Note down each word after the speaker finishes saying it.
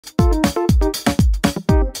Hey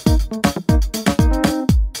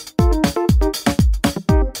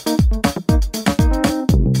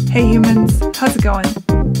humans, how's it going?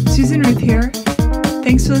 Suzie and Ruth here.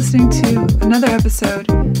 Thanks for listening to another episode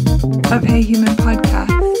of Hey Human Podcast.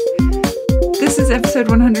 This is episode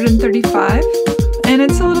 135, and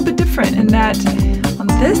it's a little bit different in that on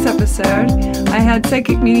this episode, I had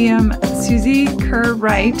psychic medium Suzie Kerr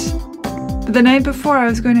Wright. But the night before I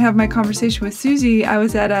was going to have my conversation with Suzie, I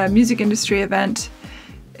was at a music industry event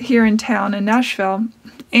here in town in Nashville,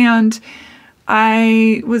 and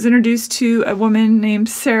I was introduced to a woman named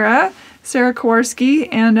Sarah Kowarski,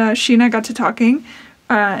 and she and I got to talking,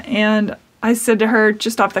 and I said to her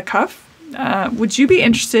just off the cuff, would you be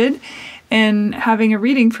interested in having a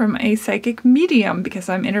reading from a psychic medium, because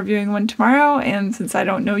I'm interviewing one tomorrow, and since I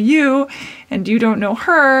don't know you and you don't know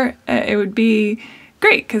her, it would be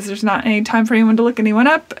great because there's not any time for anyone to look anyone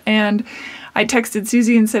up. And I texted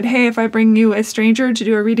Suzie and said, hey, if I bring you a stranger to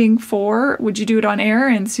do a reading for, would you do it on air?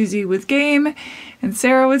 And Suzie was game, and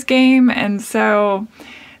Sarah was game, and so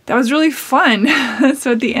that was really fun.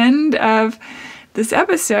 So at the end of this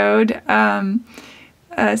episode,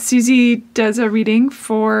 Suzie does a reading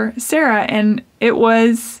for Sarah, and it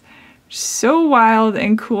was so wild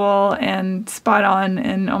and cool and spot on,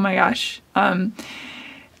 and oh my gosh.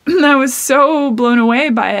 I was so blown away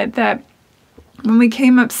by it that when we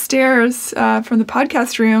came upstairs from the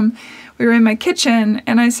podcast room, we were in my kitchen,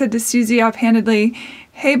 and I said to Suzie offhandedly,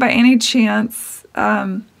 hey, by any chance,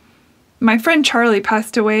 my friend Charlie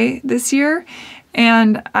passed away this year,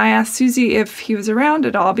 and I asked Suzie if he was around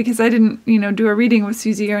at all, because I didn't, do a reading with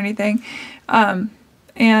Suzie or anything, and,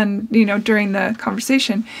 during the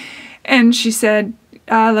conversation. And she said,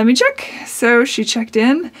 let me check. So she checked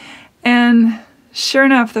in, and sure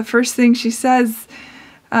enough, the first thing she says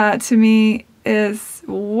to me is,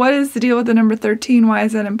 what is the deal with the number 13? Why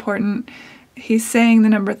is that important? He's saying the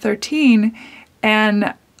number 13,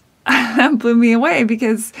 and that blew me away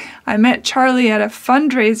because I met Charlie at a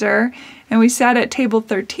fundraiser, and we sat at table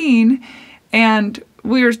 13, and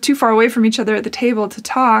we were too far away from each other at the table to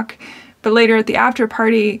talk. But later at the after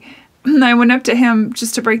party, I went up to him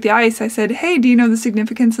just to break the ice. I said, hey, do you know the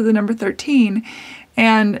significance of the number 13?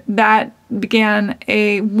 And that began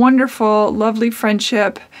a wonderful, lovely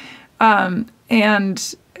friendship. And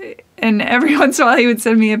every once in a while he would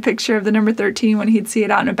send me a picture of the number 13 when he'd see it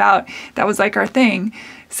out and about. That was like our thing.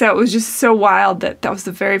 So it was just so wild that was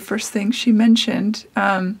the very first thing she mentioned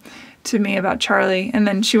to me about Charlie. And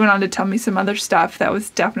then she went on to tell me some other stuff that was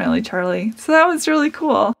definitely Charlie. So that was really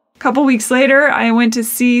cool. A couple weeks later, I went to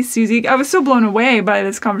see Suzie. I was so blown away by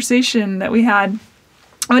this conversation that we had.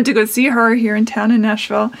 I went to go see her here in town in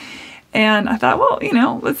Nashville. And I thought, well,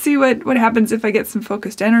 let's see what happens if I get some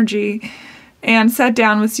focused energy. And sat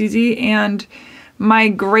down with Suzie, and my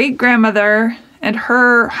great-grandmother and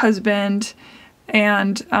her husband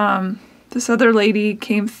and this other lady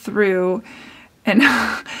came through. And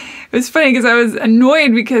it was funny because I was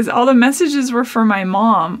annoyed because all the messages were for my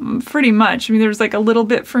mom, pretty much. I mean, there was like a little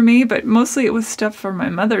bit for me, but mostly it was stuff for my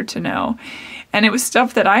mother to know. And it was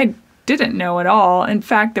stuff that I didn't know at all. In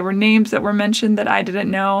fact, there were names that were mentioned that I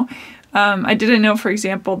didn't know. I didn't know, for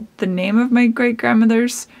example, the name of my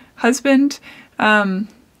great-grandmother's husband. And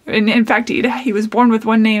in fact, he was born with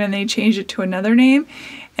one name and they changed it to another name,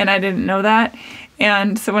 and I didn't know that.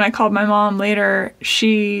 And so when I called my mom later,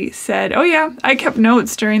 she said, oh yeah, I kept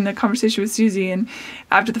notes during the conversation with Suzie, and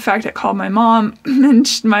after the fact I called my mom, and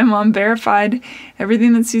my mom verified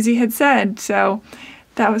everything that Suzie had said. So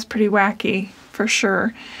that was pretty wacky for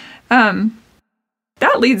sure.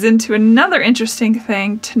 That leads into another interesting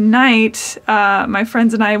thing. Tonight, my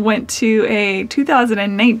friends and I went to a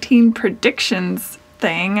 2019 predictions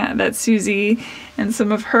thing that Suzie and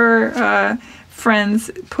some of her friends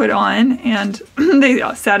put on, and they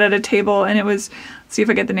sat at a table, and it was, let's see if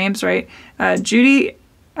I get the names right, Judy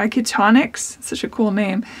Acutonics, such a cool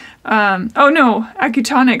name.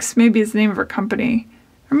 Acutonics maybe is the name of her company.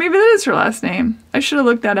 Or maybe that is her last name. I should have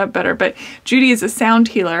looked that up better. But Judy is a sound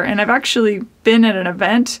healer. And I've actually been at an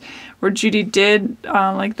event where Judy did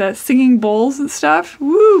like the singing bowls and stuff.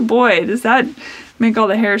 Woo, boy, does that make all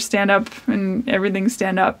the hair stand up and everything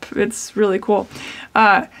stand up. It's really cool.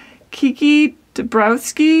 Kiki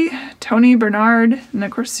Dabrowski, Tony Bernard, and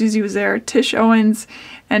of course Suzie was there, Tish Owens,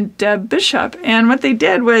 and Deb Bishop. And what they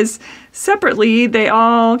did was, separately, they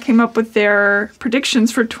all came up with their predictions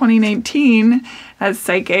for 2019 as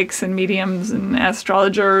psychics and mediums and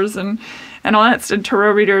astrologers and all that stuff,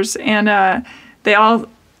 tarot readers. And they all,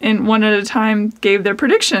 in one at a time, gave their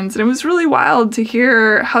predictions. And it was really wild to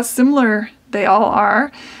hear how similar they all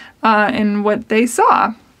are in what they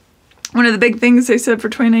saw. one of the big things they said for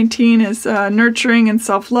 2019 is nurturing and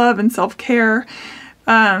self-love and self-care.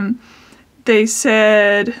 They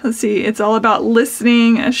said, let's see, it's all about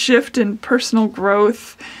listening, a shift in personal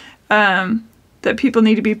growth, that people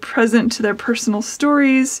need to be present to their personal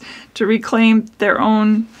stories, to reclaim their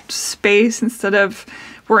own space instead of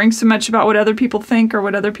worrying so much about what other people think or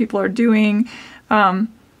what other people are doing. The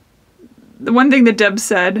one thing that Deb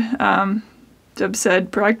said,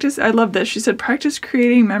 practice, I love this, she said, practice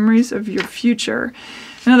creating memories of your future.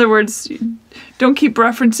 In other words, don't keep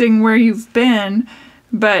referencing where you've been,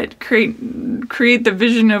 but create the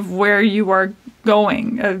vision of where you are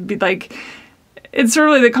going. Be like, it's sort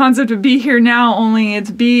of like the concept of be here now, only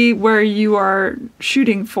it's be where you are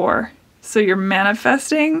shooting for. So you're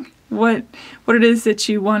manifesting what it is that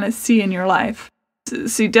you want to see in your life.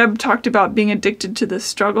 See, Deb talked about being addicted to the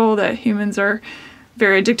struggle, that humans are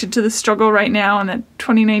very addicted to the struggle right now, and that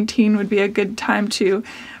 2019 would be a good time to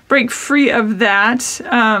break free of that.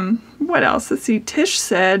 What else? Let's see. Tish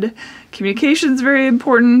said, communication is very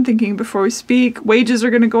important, thinking before we speak. Wages are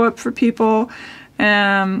going to go up for people.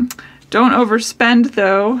 Don't overspend,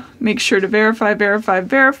 though. Make sure to verify.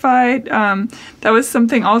 That was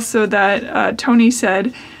something also that Tony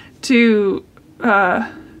said, to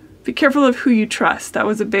be careful of who you trust. That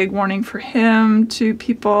was a big warning for him to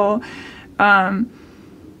people.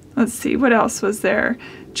 Let's see, what else was there?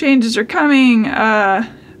 Changes are coming.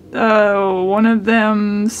 One of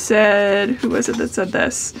them said, who was it that said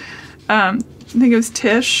this? I think it was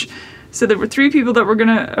Tish. So there were 3 people that were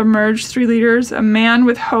going to emerge, 3 leaders, a man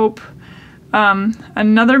with hope,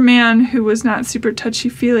 another man who was not super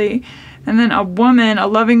touchy-feely, and then a woman, a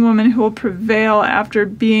loving woman who will prevail after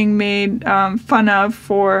being made fun of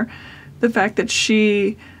for the fact that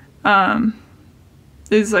she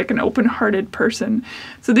is like an open-hearted person.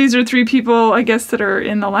 So these are 3 people, I guess, that are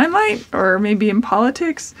in the limelight or maybe in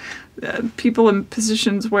politics, people in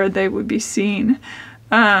positions where they would be seen.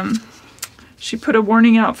 She put a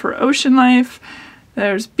warning out for ocean life.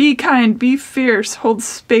 There's be kind, be fierce, hold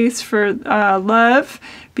space for love,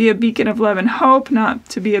 be a beacon of love and hope, not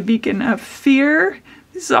to be a beacon of fear.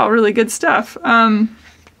 This is all really good stuff.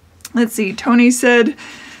 Let's see, Tony said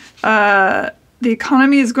the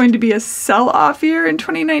economy is going to be a sell-off year in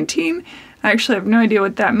 2019. I actually have no idea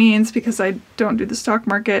what that means because I don't do the stock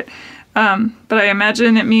market. But I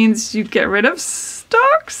imagine it means you get rid of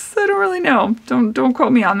stocks? I don't really know. Don't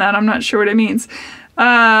quote me on that. I'm not sure what it means.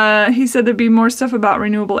 He said there'd be more stuff about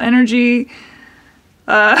renewable energy.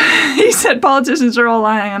 He said politicians are all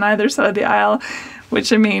lying on either side of the aisle,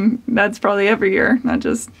 which, I mean, that's probably every year, not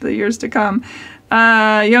just the years to come.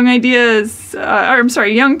 Young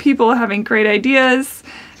people having great ideas.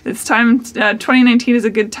 It's time, 2019 is a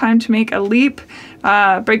good time to make a leap.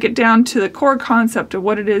 Break it down to the core concept of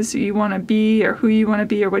what it is you want to be or who you want to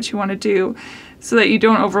be or what you want to do so that you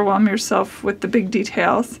don't overwhelm yourself with the big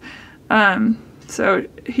details. So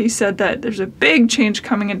he said that there's a big change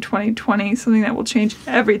coming in 2020, something that will change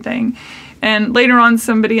everything. And later on,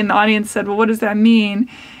 somebody in the audience said, well, what does that mean?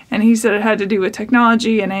 And he said it had to do with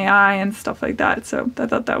technology and AI and stuff like that. So I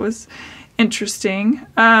thought that was interesting.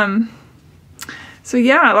 So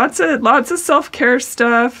yeah, lots of self-care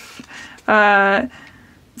stuff.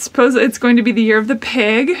 Suppose it's going to be the year of the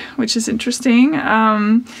pig, which is interesting.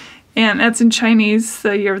 And that's in Chinese,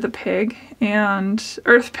 the year of the pig, and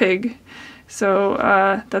Earth Pig. So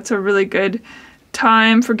that's a really good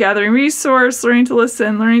time for gathering resource, learning to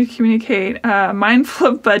listen, learning to communicate, mindful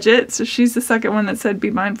of budget. So she's the second one that said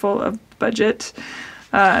be mindful of budget.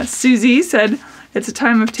 Suzie said it's a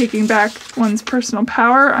time of taking back one's personal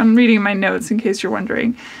power. I'm reading my notes in case you're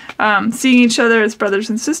wondering. Seeing each other as brothers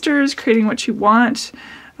and sisters, creating what you want,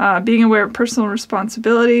 being aware of personal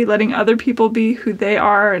responsibility, letting other people be who they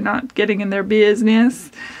are and not getting in their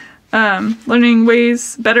business, learning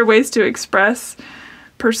better ways to express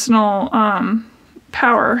personal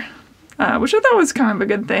power, which I thought was kind of a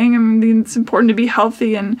good thing. I mean, it's important to be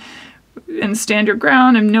healthy and stand your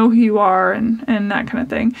ground and know who you are and that kind of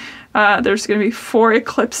thing. There's going to be 4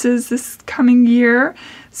 eclipses this coming year.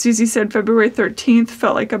 Suzie said February 13th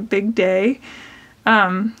felt like a big day.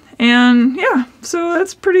 And yeah, so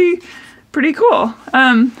that's pretty cool.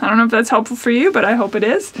 I don't know if that's helpful for you, but I hope it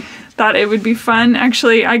is. Thought it would be fun.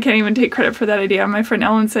 Actually, I can't even take credit for that idea. My friend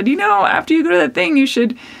Ellen said, after you go to that thing, you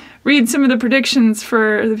should read some of the predictions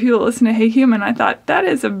for the people that listen to Hey Human. I thought that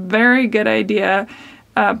is a very good idea,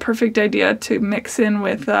 perfect idea to mix in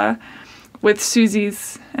with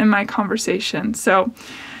Suzie's and my conversation. So,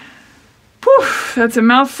 that's a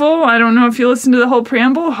mouthful. I don't know if you listened to the whole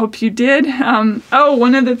preamble. Hope you did.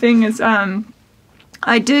 One other thing is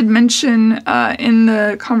I did mention in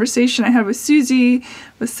the conversation I had with Suzie,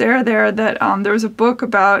 with Sarah there, that there was a book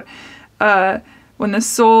about when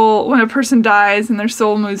a person dies and their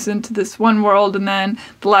soul moves into this one world, and then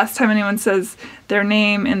the last time anyone says their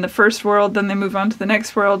name in the first world, then they move on to the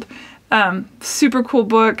next world. Super cool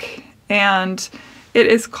book, and it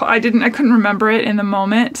is. I couldn't remember it in the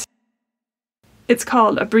moment. It's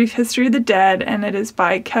called A Brief History of the Dead, and it is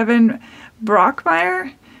by Kevin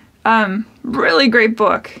Brockmeyer. Really great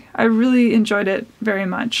book. I really enjoyed it very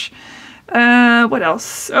much. What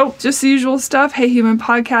else? Oh, just the usual stuff.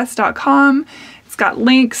 HeyHumanPodcast.com. It's got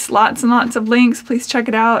links, lots and lots of links. Please check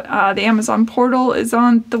it out. The Amazon portal is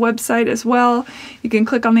on the website as well. You can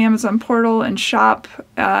click on the Amazon portal and shop.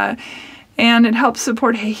 And it helps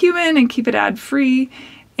support Hey Human and keep it ad-free.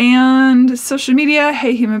 And social media,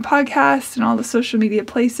 Hey Human Podcast, and all the social media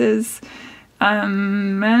places.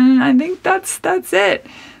 And I think that's it.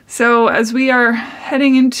 So as we are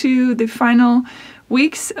heading into the final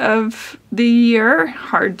weeks of the year,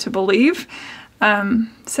 hard to believe,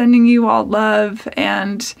 sending you all love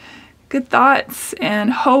and good thoughts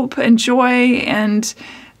and hope and joy. And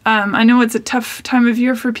I know it's a tough time of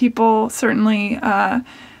year for people. Certainly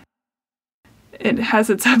it has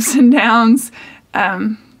its ups and downs.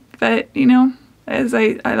 But, as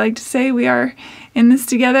I like to say, we are in this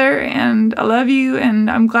together, and I love you,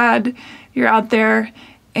 and I'm glad you're out there.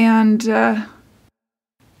 And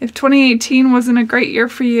if 2018 wasn't a great year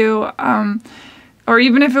for you, or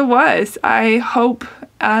even if it was, I hope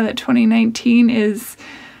that 2019 is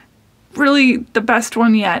really the best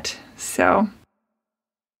one yet. So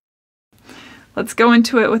let's go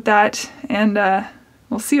into it with that, and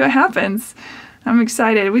we'll see what happens. I'm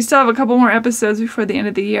excited. We still have a couple more episodes before the end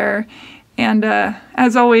of the year. And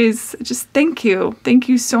as always, just thank you. Thank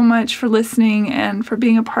you so much for listening and for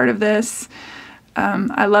being a part of this.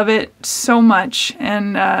 I love it so much.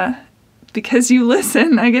 And because you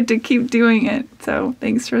listen, I get to keep doing it. So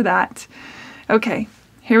thanks for that. Okay,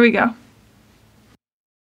 here we go.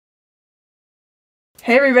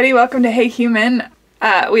 Hey, everybody. Welcome to Hey Human.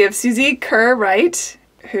 We have Suzie Kerr Wright,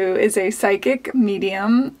 who is a psychic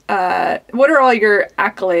medium. What are all your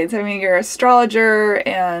accolades? I mean, you're an astrologer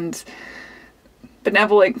and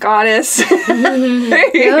benevolent goddess.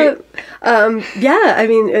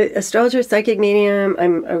 Astrologer, psychic medium.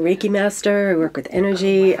 I'm a Reiki master. I work with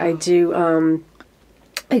energy. I read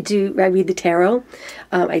the tarot.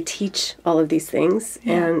 I teach all of these things.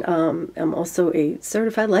 Yeah. And I'm also a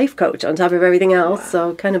certified life coach on top of everything else. Wow.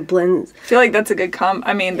 So it kind of blends. I feel like that's a good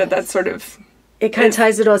yes. That's sort of... It kind of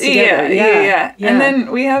ties it all together. Yeah. And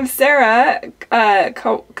then we have Sarah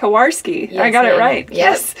Kowarski. Yes, I got it right.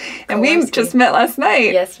 Yes. And we just met last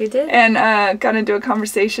night. Yes, we did. And got into a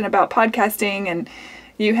conversation about podcasting, and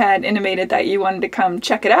you had intimated that you wanted to come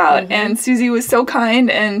check it out. Mm-hmm. And Suzie was so kind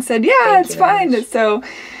and said, it's fine. So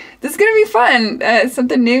this is going to be fun.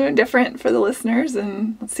 Something new and different for the listeners,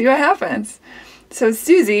 and let's see what happens. So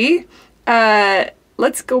Suzie,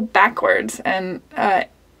 let's go backwards. And I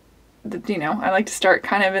like to start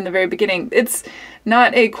kind of in the very beginning. It's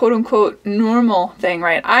not a quote-unquote normal thing,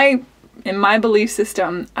 right? In my belief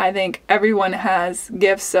system, I think everyone has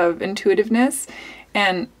gifts of intuitiveness,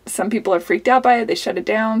 and some people are freaked out by it. They shut it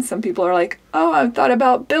down. Some people are like, oh, I thought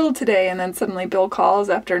about Bill today, and then suddenly Bill calls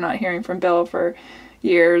after not hearing from Bill for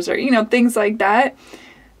years, or, things like that.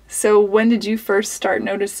 So when did you first start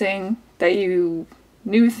noticing that you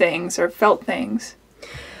knew things or felt things?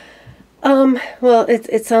 Well,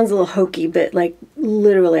 it sounds a little hokey, but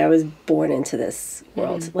literally I was born into this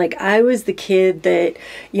world. Mm-hmm. I was the kid that,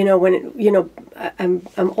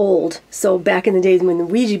 I'm old. So back in the days when the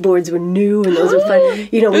Ouija boards were new and those were fun,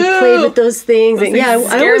 we played with those things. I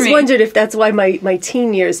always wondered if that's why my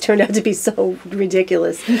teen years turned out to be so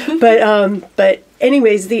ridiculous. But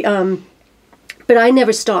anyways, but I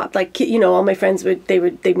never stopped. All my friends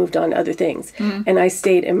they moved on to other things, and I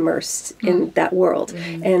stayed immersed in that world.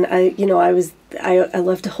 And I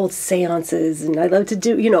love to hold seances, and I love to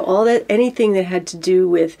do all that, anything that had to do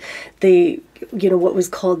with the what was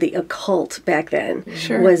called the occult back then.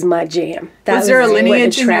 Sure. Was my jam. Was there a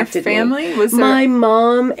lineage in your family? Was there... My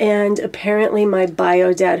mom and apparently my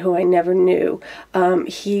bio dad, who I never knew,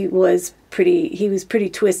 he was pretty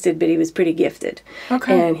twisted, but he was pretty gifted.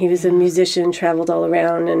 Okay. And he was a musician, traveled all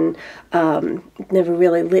around, and never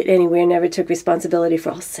really lit anywhere, never took responsibility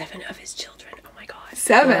for all 7 of his children. Oh my God.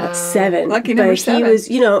 7. 7. Lucky number 7. He was,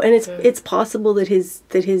 and it's possible that his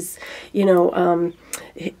that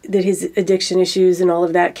his addiction issues and all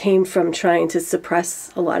of that came from trying to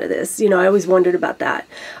suppress a lot of this. I always wondered about that.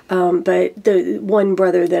 But the one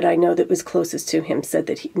brother that I know that was closest to him said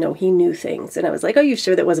that he knew things. And I was like, "Are you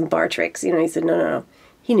sure that wasn't bar tricks?" He said, no.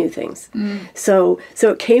 He knew things. So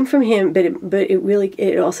it came from him, but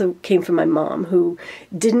it also came from my mom, who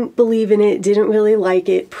didn't believe in it, didn't really like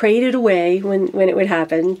it, prayed it away when it would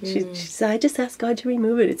happen. She said, "I just asked God to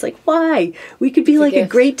remove it." It's like, why? We could be like a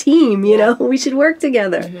great team, we should work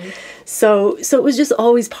together. So it was just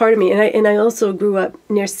always part of me. And I also grew up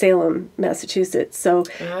near Salem, Massachusetts. So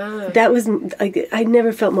that was, I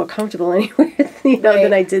never felt more comfortable anywhere,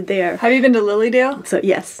 than I did there. Have you been to Lilydale? So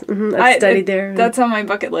yes, I studied there. That's on my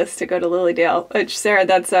bucket list, to go to Lilydale. Which, Sarah,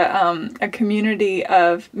 that's a community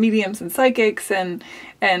of mediums and psychics and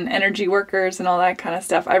energy workers and all that kind of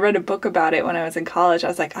stuff. I read a book about it when I was in college. I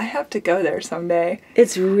was like, I have to go there someday.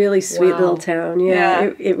 It's a really sweet little town.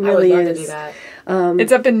 Yeah. It really I would love is. to do that.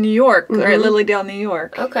 It's up in New York, or Lilydale, New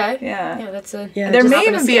York. Okay. Yeah. That's a... Yeah, there may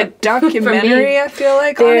even be a documentary, I feel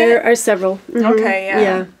like, on it. There are several. Okay,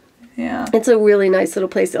 Yeah. Yeah. It's a really nice little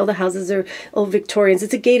place. All the houses are old Victorians.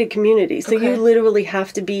 It's a gated community. So you literally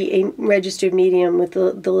have to be a registered medium with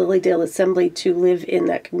the Lilydale Assembly to live in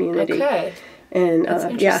that community. Okay. And That's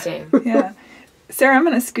interesting. Yeah. Sarah, I'm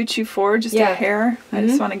going to scoot you forward just a hair. I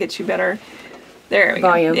just want to get you better. There we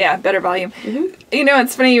Volume. go. Yeah, better volume.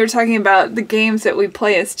 It's funny, you were talking about the games that we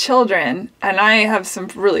play as children, and I have some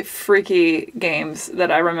really freaky games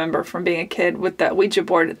that I remember from being a kid with that Ouija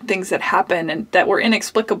board, things that happen and that were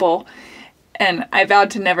inexplicable, and I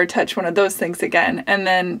vowed to never touch one of those things again. And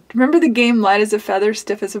then, remember the game Light as a Feather,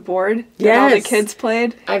 Stiff as a Board? That all the kids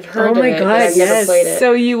played? I've heard of my it, God, but I've never played it.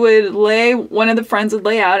 So you would one of the friends would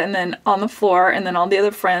lay out and then on the floor, and then all the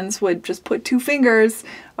other friends would just put 2 fingers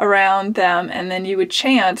around them, and then you would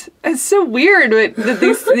chant. It's so weird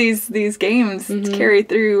that these games carry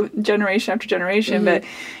through generation after generation.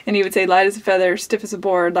 And you would say, "Light as a feather, stiff as a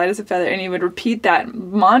board, light as a feather," and you would repeat that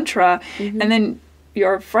mantra, and then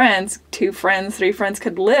your friends, 2 friends, 3 friends,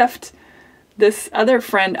 could lift this other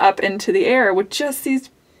friend up into the air with just these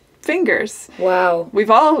fingers. Wow.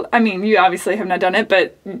 We've all, you obviously have not done it,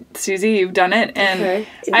 but Suzie, you've done it. And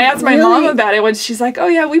I asked my Really? mom about it when she's like, "Oh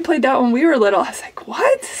yeah, we played that when we were little." I was like,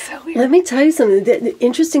 "What? So weird." let me tell you something. The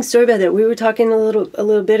interesting story about that. We were talking a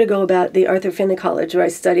little bit ago about the Arthur Findlay College, where I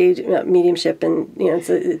studied mediumship, and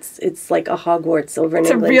it's like a Hogwarts over in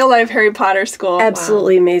England. It's a real life Harry Potter school.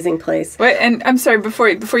 Absolutely amazing place. Wait, and I'm sorry, before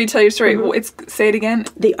you tell your story, say it again.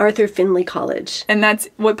 The Arthur Findlay College. And that's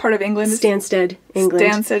what part of England? Stansted, England.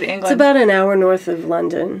 Stansted, England. It's about an hour north of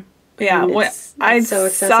London. Yeah, I so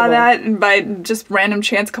saw that by just random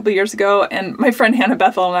chance a couple of years ago, and my friend Hannah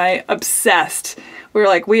Bethel and I, obsessed. We were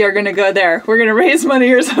like, we are going to go there. We're going to raise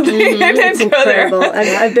money or something and It's go incredible.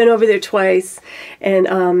 there. I've been over there twice, and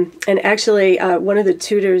actually one of the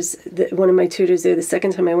tutors, one of my tutors there, the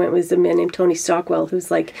second time I went was a man named Tony Stockwell, who's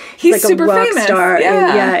he's like super a rock famous. star.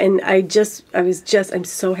 Yeah. And I'm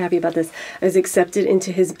so happy about this. I was accepted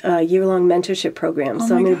into his year-long mentorship program,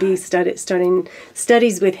 so I'm going to be starting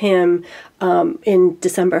studies with him in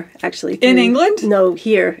December. Actually, In England? No,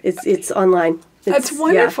 here. It's online. That's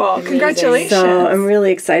wonderful. Yeah. Congratulations. So I'm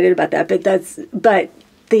really excited about that. But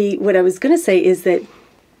what I was going to say is that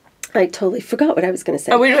I totally forgot what I was going to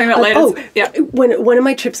say. Oh, we were talking about later. Yeah. When one of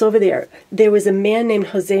my trips over there was a man named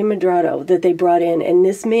Jose Medrado that they brought in, and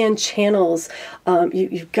this man channels.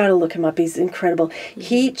 You've got to look him up. He's incredible.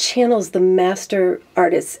 He channels the master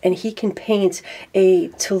artists, and he can paint a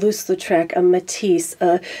Toulouse-Lautrec, a Matisse,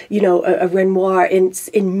 a Renoir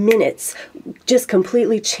in minutes, just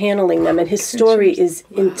completely channeling them. And his story is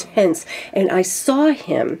intense. And I saw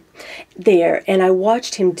him there, and I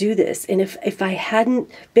watched him do this, and if I hadn't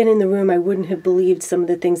been in the room, I wouldn't have believed some of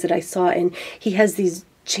the things that I saw. And he has these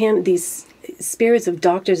spirits of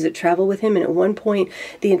doctors that travel with him, and at one point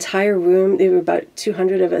the entire room, there were about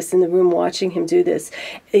 200 of us in the room watching him do this,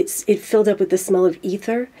 it filled up with the smell of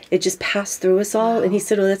ether. It just passed through us all. And he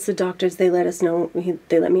said, "Oh, that's the doctors, they let us know,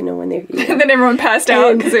 they let me know when they're here." And then everyone passed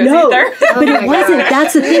out because it was ether. But it wasn't.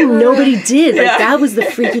 That's the thing. Nobody did. That was the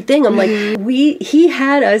freaky thing. I'm like, he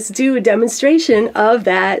had us do a demonstration of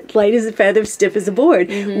that light as a feather, stiff as a board.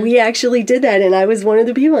 We actually did that, and I was one of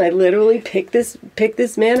the people. I literally picked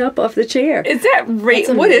this man up off the chair. Is that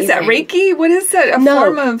what is that? Reiki? What is that? A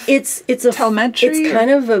form of it's a telemetry? It's kind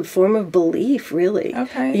of a form of belief, really.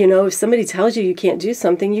 Okay. If somebody tells you can't do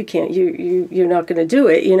something, you can't. You're not going to do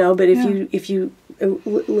it. But if you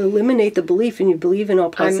eliminate the belief and you believe in all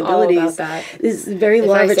possibilities. I'm all about that. It's very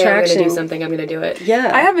law of attraction. I'm going to do something, I'm going to do it.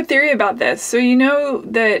 Yeah. I have a theory about this. So you know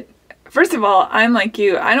that, first of all, I'm like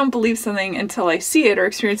you. I don't believe something until I see it or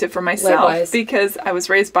experience it for myself. Likewise. Because I was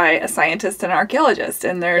raised by a scientist and an archaeologist,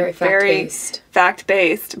 and they're very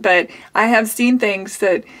fact-based. But I have seen things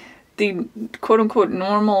that the quote-unquote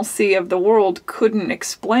normalcy of the world couldn't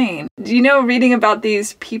explain. Do you know, reading about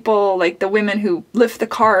these people, like the women who lift the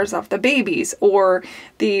cars off the babies, or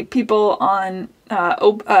the people on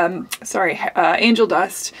angel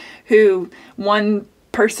dust, who one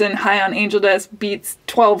person high on angel dust beats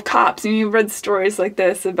 12 cops, and you've read stories like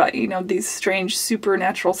this about, you know, these strange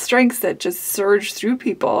supernatural strengths that just surge through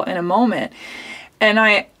people in a moment. And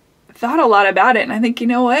I thought a lot about it, and I think, you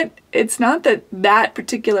know what, it's not that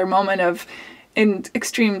particular moment of in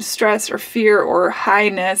extreme stress or fear or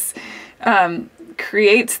highness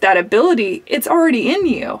creates that ability. It's already in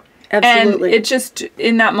you. Absolutely. And it just,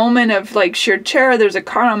 in that moment of like sheer terror, there's a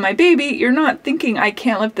car on my baby, you're not thinking, I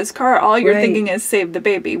can't lift this car. All you're thinking is save the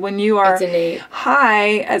baby. When you are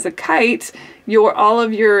high as a kite, all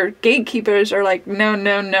of your gatekeepers are like,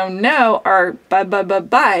 no, are bye.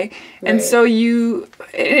 Right. And so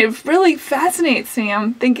it really fascinates me.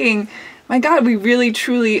 I'm thinking, my God, we really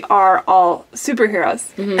truly are all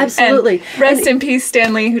superheroes. Mm-hmm. Absolutely. And rest in peace,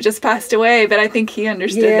 Stanley, who just passed away, but I think he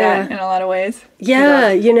understood that in a lot of ways.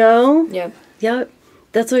 Yeah, you know? Yeah. Yeah.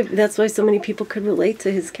 That's why so many people could relate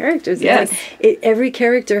to his characters. Yes. Like every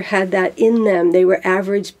character had that in them. They were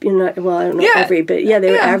average, I don't know every, but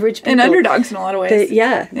they were average people. And underdogs in a lot of ways.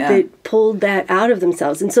 That pulled that out of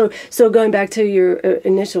themselves. And so going back to your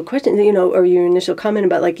initial question, you know, or your initial comment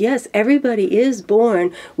about like, yes, everybody is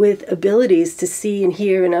born with abilities to see and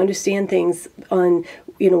hear and understand things on,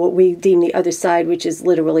 you know, what we deem the other side, which is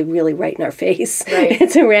literally really right in our face. Right.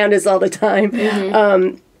 It's around us all the time.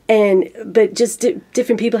 Mm-hmm. But just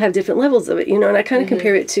different people have different levels of it, you know, and I kind of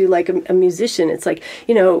compare it to like a musician. It's like,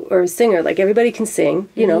 you know, or a singer, like everybody can sing,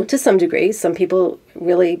 you know, to some degree. Some people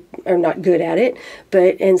really are not good at it,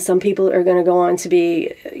 and some people are going to go on to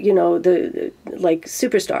be, you know, the like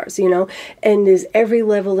superstars, you know, and there's every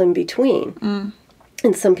level in between. Mm.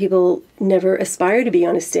 And some people never aspire to be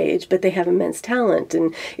on a stage, but they have immense talent,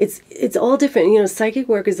 and it's all different. You know, psychic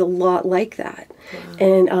work is a lot like that,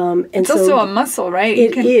 and it's so also a muscle, right?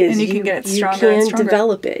 It is, and you can get it stronger. You can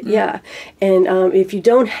develop it, and if you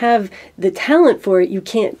don't have the talent for it, you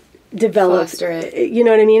can't develop it. You know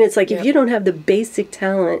what I mean? It's like if you don't have the basic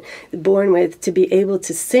talent born with to be able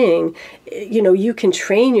to sing, you know, you can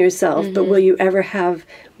train yourself, but will you ever have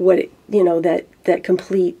that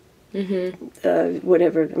complete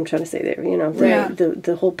whatever I'm trying to say there, you know,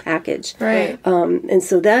 the whole package, right? And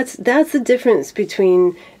so that's the difference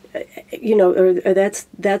between, you know, or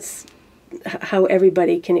that's how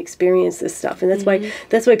everybody can experience this stuff, and that's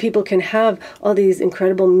why people can have all these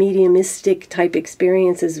incredible mediumistic type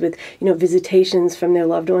experiences with, you know, visitations from their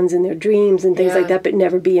loved ones in their dreams and things like that, but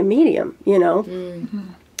never be a medium. You know,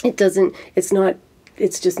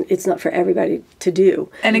 it's not for everybody to do.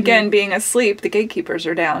 And again, being asleep, the gatekeepers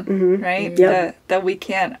are down, right? That we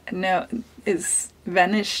can't know is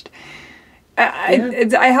vanished.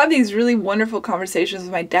 I have these really wonderful conversations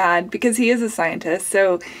with my dad because he is a scientist.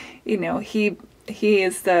 So, you know, he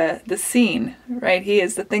is the seen, right? He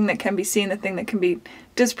is the thing that can be seen, the thing that can be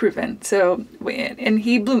disproven. So, and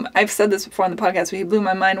he blew, I've said this before on the podcast, but he blew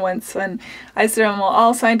my mind once when I said, well,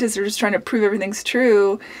 all scientists are just trying to prove everything's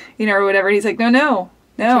true, you know, or whatever. He's like, no,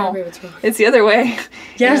 it's the other way.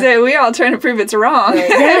 Yeah. We're all trying to prove it's wrong. Right.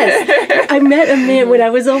 Yes. I met a man when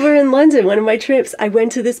I was over in London, one of my trips. I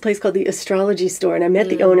went to this place called the Astrology Store, and I met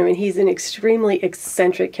the owner, and he's an extremely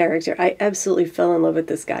eccentric character. I absolutely fell in love with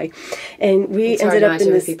this guy. And we ended up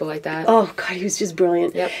in this... people like that. Oh, God, he was just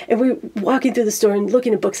brilliant. Yep. And we were walking through the store and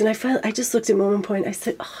looking at books, and I just looked at him at one point. I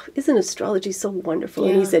said, oh, isn't astrology so wonderful?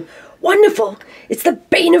 And he said, wonderful. It's the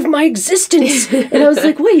bane of my existence. And I was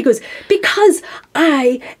like, wait. He goes, because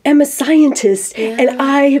I am a scientist and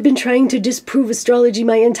I have been trying to disprove astrology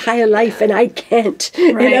my entire life and I can't.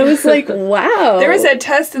 Right. And I was like, wow. There was a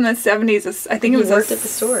test in the 70s. I think it was worked at the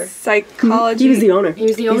store. Psychology. He was the owner. He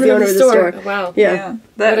was the owner of the store. Oh, wow. Yeah.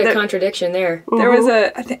 What a contradiction there. There was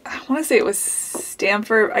I want to say it was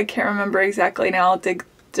Stanford. I can't remember exactly now. I'll dig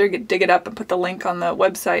it up and put the link on the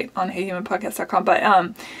website on heyhumanpodcast.com.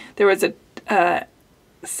 But there was a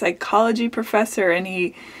psychology professor, and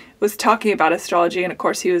he was talking about astrology, and of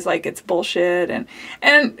course he was like, it's bullshit.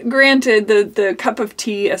 And granted, the cup of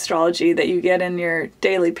tea astrology that you get in your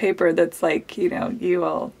daily paper that's like, you know, you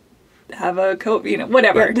will have a coat,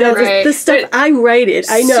 whatever. Yeah, the stuff, I write it.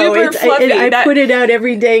 I know. Super fluffy. I put it out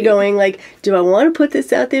every day going like, do I want to put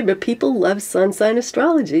this out there? But people love sun sign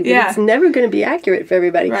astrology. But it's never going to be accurate for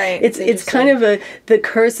everybody. Right. It's kind of the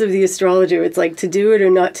curse of the astrologer. It's like to do it or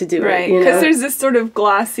not to do it. Right. Because there's this sort of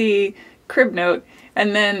glossy crib note.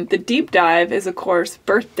 And then the deep dive is, of course,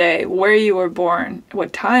 birthday, where you were born,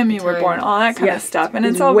 what time you were born, all that kind of stuff. And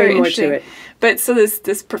it's all very interesting. But so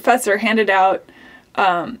this professor handed out,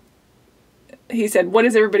 he said, what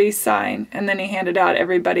is everybody's sign? And then he handed out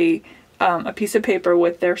everybody a piece of paper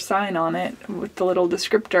with their sign on it, with the little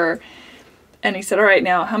descriptor. And he said, all right,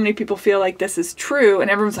 now, how many people feel like this is true? And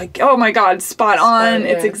everyone's like, oh my God, spot on.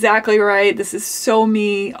 It's exactly right. This is so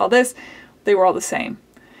me, all this. They were all the same.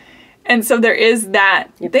 And so there is that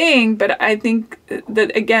thing, but I think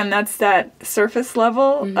that, again, that's that surface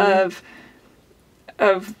level of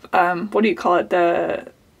what do you call it?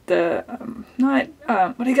 The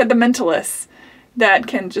mentalists that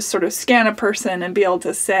can just sort of scan a person and be able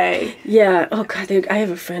to say. Yeah. Oh God, I have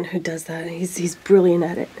a friend who does that. He's brilliant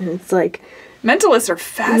at it. And it's like. Mentalists are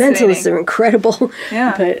fascinating. Mentalists are incredible.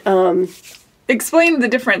 Yeah. But, explain the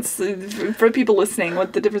difference for people listening,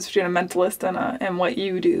 what the difference between a mentalist and what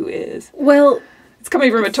you do is. Well, it's coming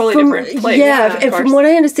from a totally different place. Yeah, and from what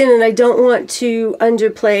I understand, and I don't want to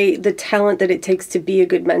underplay the talent that it takes to be a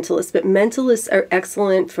good mentalist, but mentalists are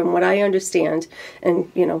excellent from what I understand, and,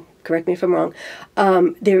 correct me if I'm wrong,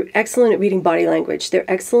 they're excellent at reading body language. They're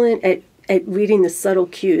excellent at reading the subtle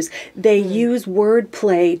cues. They use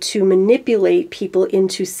wordplay to manipulate people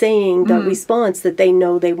into saying the response that they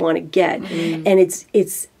know they want to get. And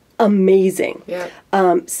it's amazing. Yeah.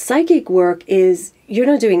 Psychic work is, you're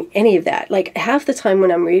not doing any of that. Like half the time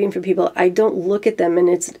when I'm reading for people, I don't look at them,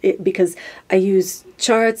 and because I use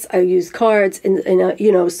charts, I use cards, and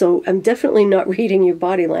so I'm definitely not reading your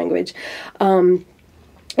body language.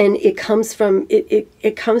 And it comes from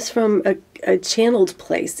it comes from a channeled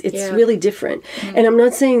place. It's really different. And I'm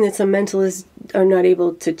not saying that some mentalists are not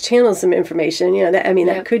able to channel some information.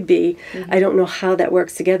 That could be. I don't know how that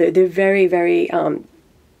works together. They're very, very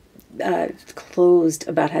closed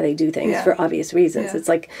about how they do things for obvious reasons. Yeah. It's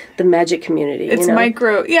like the magic community. It's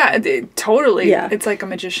micro. Yeah, totally. Yeah. It's like a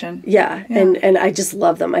magician. Yeah. And I just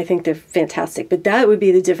love them. I think they're fantastic. But that would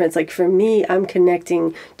be the difference. Like for me, I'm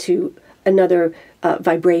connecting to another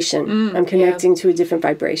vibration. I'm connecting to a different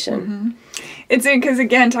vibration. It's because,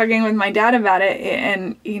 again, talking with my dad about it,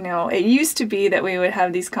 and, it used to be that we would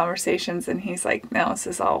have these conversations, and he's like, no, this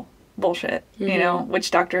is all bullshit,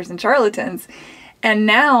 witch doctors and charlatans. And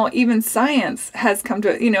now even science has come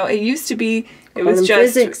to it. It used to be, it was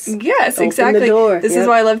just physics. Yes, open exactly. The door. This is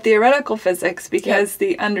why I love theoretical physics, because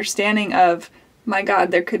the understanding of, my God,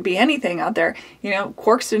 there could be anything out there.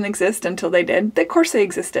 Quarks didn't exist until they did. Of course they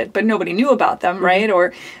existed, but nobody knew about them, right?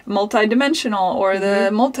 Or multidimensional, or the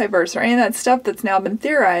multiverse, or any of that stuff that's now been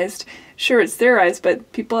theorized. Sure, it's theorized,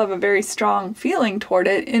 but people have a very strong feeling toward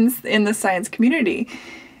it in the science community.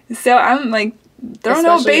 So I'm like, throw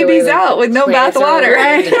no babies out with no bath water.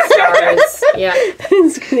 Right? Keep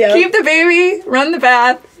the baby, run the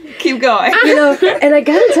bath, keep going. And I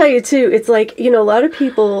gotta tell you too, it's like, a lot of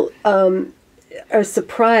people are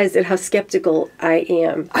surprised at how skeptical I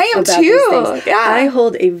am. I am about too. These things. Yeah. I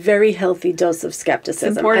hold a very healthy dose of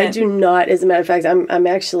skepticism. I do not, as a matter of fact, I'm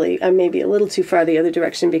maybe a little too far the other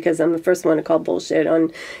direction, because I'm the first one to call bullshit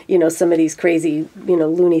on, some of these crazy,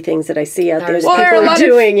 loony things that I see out there that people are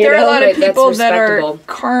doing. There are a lot of people that are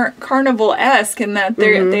carnival-esque in that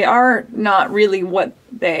they are not really what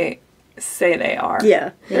they say they are.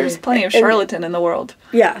 Yeah. There's plenty of charlatan in the world.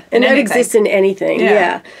 Yeah. And that exists in anything.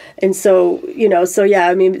 Yeah. And so,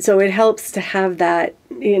 so it helps to have that,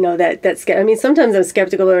 sometimes I'm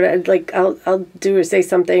skeptical, or like I'll do or say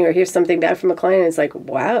something or hear something bad from a client, and it's like,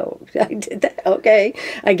 wow, I did that. Okay.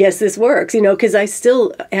 I guess this works, because I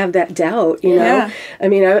still have that doubt, Yeah.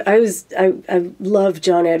 I love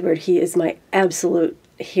John Edward. He is my absolute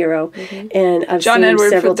hero, and I've John seen him Edward,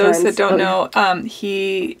 several for those times. that don't know,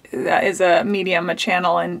 he is a medium, a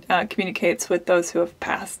channel, and communicates with those who have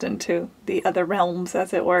passed into the other realms,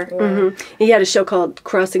 as it were. He had a show called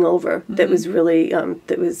Crossing Over that was really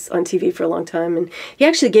that was on TV for a long time, and he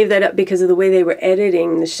actually gave that up because of the way they were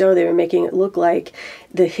editing the show. They were making it look like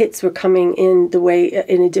the hits were coming in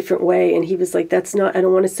a different way, and he was like, "That's not. I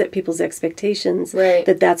don't want to set people's expectations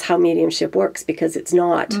that's how mediumship works, because it's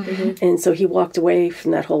not." And so he walked away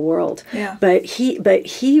from that whole world. Yeah. But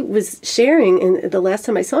he was sharing, and the last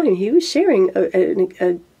time I saw him, he was sharing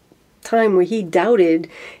a time where he doubted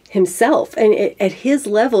himself, and at his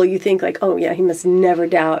level, you think like, oh yeah, he must never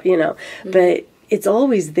doubt, but it's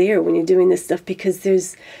always there when you're doing this stuff, because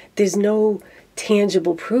there's no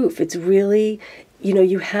tangible proof. It's really,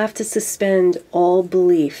 you have to suspend all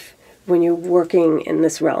belief when you're working in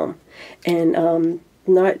this realm. And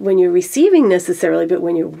not when you're receiving necessarily, but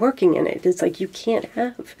when you're working in it. It's like you can't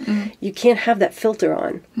have that filter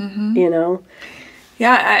on,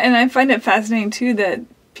 Yeah, and I find it fascinating, too, that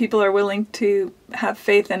people are willing to have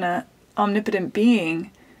faith in an omnipotent being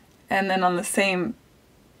and then on the same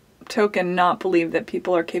token not believe that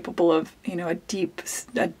people are capable of, a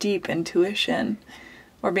deep intuition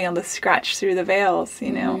or being able to scratch through the veils,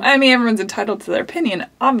 I mean, everyone's entitled to their opinion,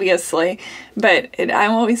 obviously, but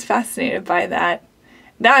I'm always fascinated by that.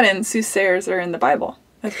 That and soothsayers are in the Bible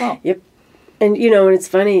as well. Yep. And, and it's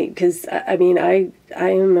funny because, I mean, I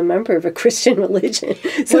am a member of a Christian religion,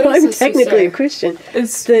 so I'm technically a Christian.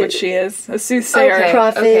 Is what she is, a soothsayer. Okay.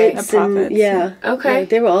 Prophets. And, yeah. Okay. Yeah,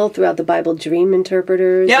 they were all throughout the Bible, dream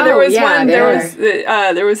interpreters. Yeah, there was one.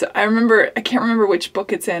 There was, I can't remember which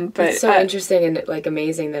book it's in, but. It's so interesting and,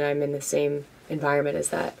 amazing that I'm in the same environment as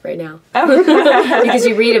that right now. Oh. Because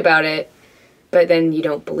you read about it, but then you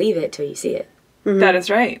don't believe it till you see it. Mm-hmm. That is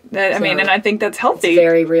right. I mean, and I think that's healthy. It's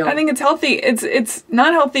very real. I think it's healthy. It's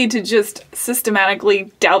not healthy to just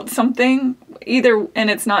systematically doubt something either, and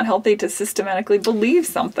it's not healthy to systematically believe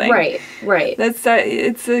something. Right. That's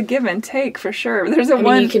it's a give and take for sure. There's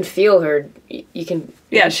you can feel her. You can.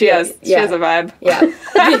 Yeah, she has. She has a vibe. Yeah.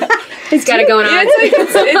 It's got it going on.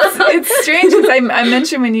 It's strange. I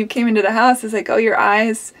mentioned when you came into the house, it's like, oh, your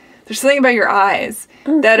eyes. There's something about your eyes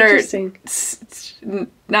that are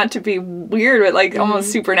not to be weird, but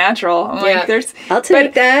almost supernatural. I'm like, I'll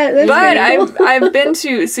take that. That's but I've been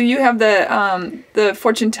to. So you have the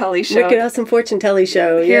fortune telly show. Wicked Awesome Fortune Telly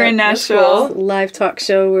show here in Nashville. Live talk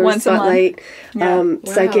show where we spotlight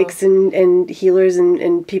psychics wow. and healers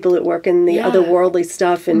and people that work in the otherworldly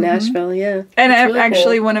stuff in Nashville. Yeah, and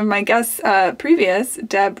really cool. One of my guests previous,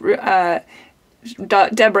 Deb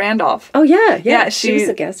Randolph. Oh, yeah. She was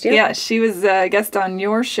a guest, Yeah, she was a guest on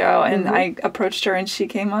your show, and I approached her, and she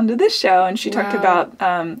came onto this show, and she talked about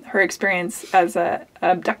her experience as a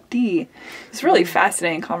abductee. It's a really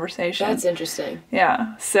fascinating conversation. That's interesting.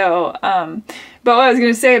 Yeah. So, but what I was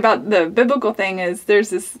going to say about the biblical thing is there's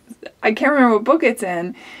this, I can't remember what book it's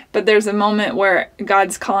in, but there's a moment where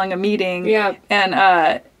God's calling a meeting,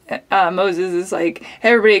 and Moses is like, hey,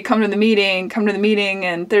 everybody come to the meeting,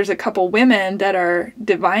 and there's a couple women that are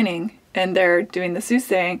divining, and they're doing the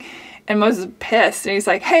soothsaying, and Moses is pissed, and he's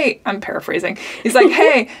like, hey, I'm paraphrasing, he's like,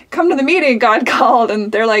 hey, come to the meeting, God called,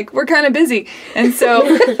 and they're like, we're kind of busy, and so,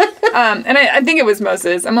 and I think it was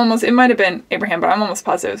Moses, it might have been Abraham, but I'm almost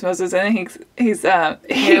positive it was Moses, and he's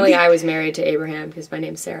apparently I was married to Abraham, because my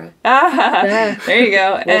name's Sarah. There you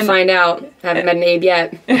go. We'll find out. Haven't met an Abe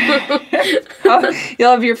yet.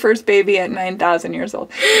 You'll have your first baby at 9,000 years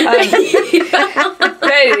old. So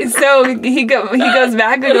he goes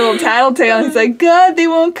back with a little tattletale, and he's like, God, they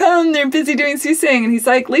won't come. They're busy doing soothsaying. And he's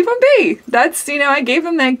like, leave them be. That's, I gave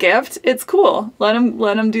them that gift. It's cool. Let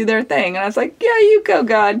them do their thing. And I was like, yeah, you go,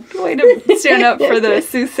 God. Way to stand up for the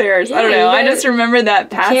soothsayers. I don't know. I just remember that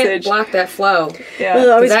passage. You can't block that flow. Yeah.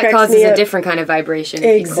 Well, that causes a different kind of vibration.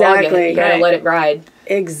 Exactly. You gotta let it ride.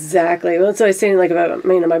 Exactly. Well, that's what I was saying, about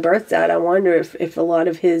my birth dad. I wonder if a lot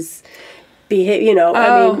of his behavior,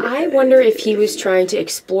 I wonder if he was trying to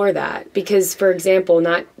explore that. Because, for example,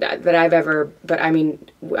 not that I've ever, but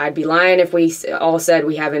I'd be lying if we all said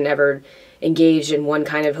we haven't ever engaged in one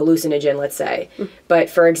kind of hallucinogen, let's say. But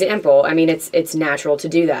for example, it's natural to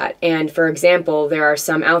do that. And for example, there are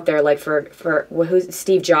some out there, like for who's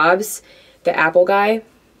Steve Jobs, the Apple guy.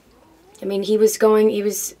 He was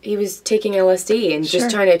taking LSD and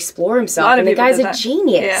just trying to explore himself. And the guy's a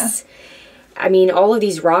genius. Yeah. All of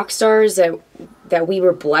these rock stars that we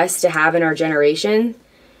were blessed to have in our generation,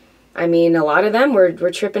 a lot of them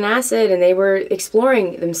were tripping acid and they were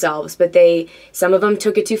exploring themselves, but some of them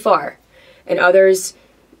took it too far. And others,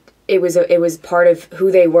 it was part of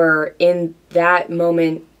who they were in that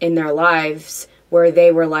moment in their lives where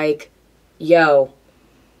they were like, yo,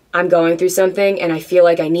 I'm going through something and I feel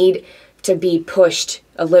like I need to be pushed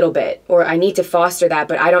a little bit, or I need to foster that,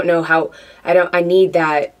 but I don't know how. I need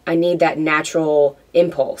that natural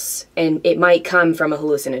impulse, and it might come from a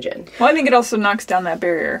hallucinogen. Well, I think it also knocks down that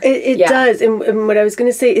barrier. It does. And what I was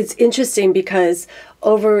going to say, it's interesting because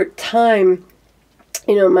over time,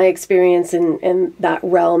 my experience in that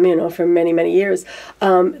realm, for many, many years,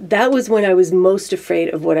 that was when I was most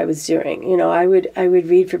afraid of what I was doing. I would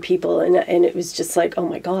read for people and it was just like, oh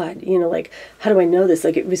my God, how do I know this?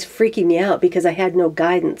 It was freaking me out because I had no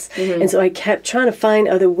guidance. Mm-hmm. And so I kept trying to find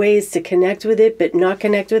other ways to connect with it, but not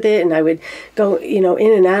connect with it. And I would go, in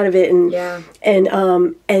and out of it.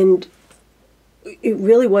 And it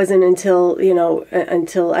really wasn't until,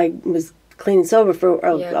 until I was clean and sober for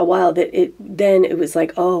a while that it was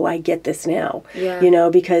like, oh, I get this now. Yeah.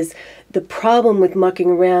 Because the problem with mucking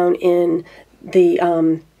around in the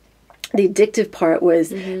addictive part was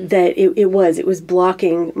that it was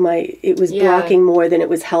blocking blocking more than it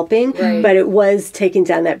was helping, but it was taking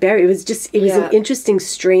down that barrier. It was an interesting,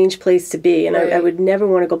 strange place to be, and I would never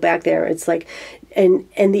want to go back there. It's like, and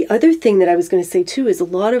the other thing that I was going to say too is a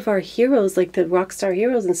lot of our heroes, like the rock star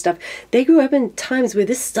heroes and stuff, they grew up in times where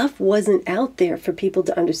this stuff wasn't out there for people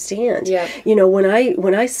to understand. Yeah.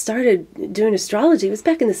 When I started doing astrology, it was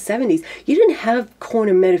back in the 70s. You didn't have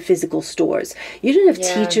corner metaphysical stores. You didn't have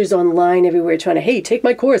teachers online everywhere trying to, hey, take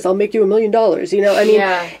my course, I'll make you $1 million.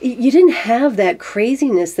 You didn't have that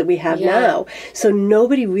craziness that we have now. So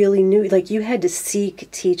nobody really knew. Like, you had to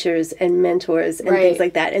seek teachers and mentors and things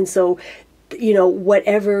like that. And so,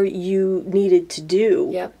 whatever you needed to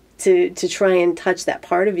do to try and touch that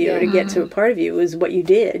part of you or to get to a part of you is what you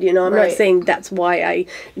did. I'm not saying that's why I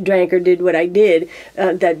drank or did what I did.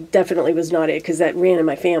 That definitely was not it, because that ran in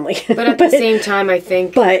my family. But at the same time, I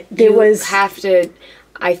think have to...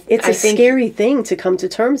 It's a scary thing to come to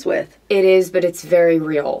terms with. It is, but it's very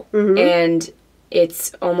real. And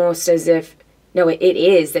it's almost as if... No, it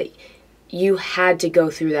is that... You had to go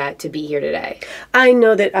through that to be here today. I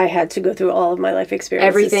know that I had to go through all of my life experiences.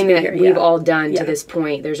 Everything that we've all done to this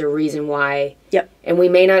point, there's a reason why. Yep. And we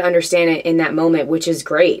may not understand it in that moment, which is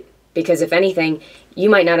great. Because if anything, you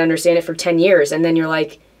might not understand it for 10 years. And then you're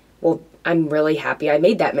like, well, I'm really happy I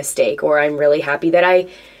made that mistake. Or I'm really happy that I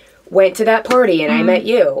went to that party and I met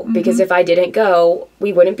you. Because if I didn't go,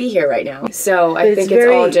 we wouldn't be here right now. So I think it's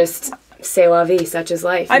all just... C'est la vie, such is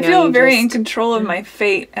life. I feel very in control of my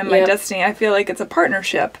fate and my destiny. I feel like it's a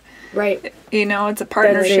partnership. Right. It's a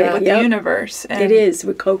partnership with the universe. And it is.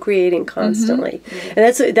 We're co-creating constantly.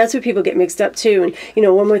 And that's what people get mixed up too. And,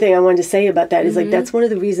 one more thing I wanted to say about that is like, that's one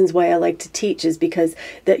of the reasons why I like to teach, is because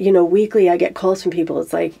that, weekly I get calls from people.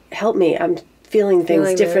 It's like, help me. I'm feeling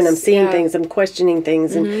things different. I'm seeing things. I'm questioning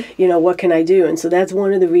things. And, what can I do? And so that's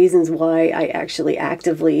one of the reasons why I actually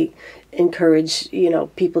actively encourage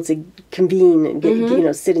people to convene and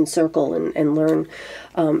get, sit in circle and learn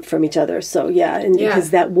from each other. So because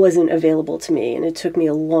that wasn't available to me, and it took me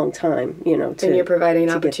a long time, and you're providing an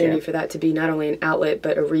opportunity for that to be not only an outlet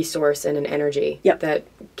but a resource and an energy that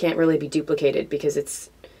can't really be duplicated, because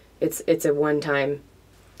it's a one time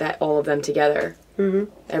that all of them together.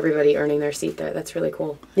 Everybody earning their seat there. That's really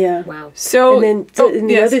cool. Yeah. Wow. So, and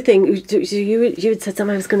the other thing, you had said something.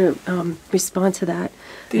 I was going to respond to that.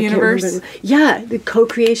 The universe. Yeah, the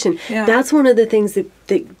co-creation. Yeah. That's one of the things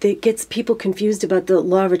that gets people confused about the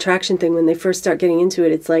law of attraction thing when they first start getting into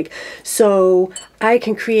it. It's like, so I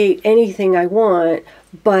can create anything I want,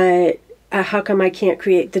 but how come I can't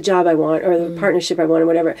create the job I want or the partnership I want or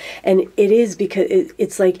whatever? And it is because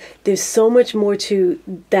it's like there's so much more to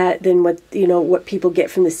that than what people get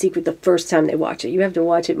from The Secret the first time they watch it. You have to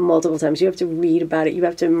watch it multiple times. You have to read about it. You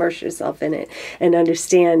have to immerse yourself in it and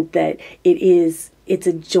understand that it's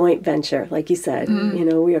a joint venture, like you said.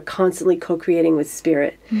 We are constantly co-creating with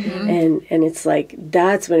spirit. And it's like,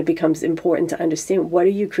 that's when it becomes important to understand, what are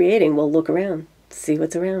you creating? Well, look around. See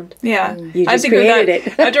what's around. Yeah. You just created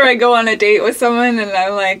it. After I go on a date with someone and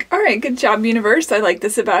I'm like, all right, good job, universe. I like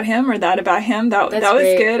this about him or that about him. That was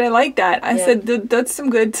great. good. I like that. I said, that's some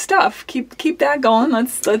good stuff. Keep that going.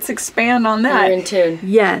 Let's expand on that. You're in tune.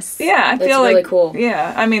 Yes. Yeah. I feel really like, cool.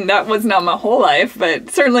 Yeah. I mean, that was not my whole life, but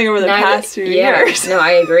certainly over the past few years. No,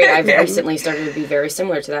 I agree. I've recently started to be very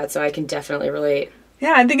similar to that, so I can definitely relate.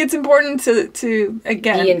 Yeah, I think it's important to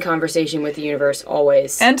again be in conversation with the universe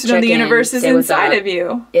always, and to know the universe is inside of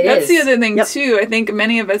you. That's the other thing too. I think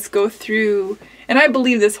many of us go through, and I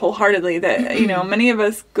believe this wholeheartedly, that many of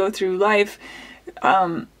us go through life.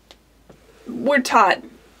 We're taught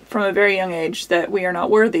from a very young age that we are not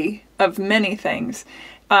worthy of many things.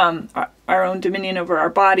 Our own dominion over our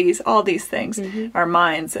bodies, all these things, our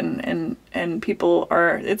minds, and people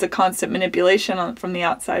are, it's a constant manipulation from the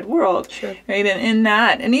outside world. Sure. Right? And in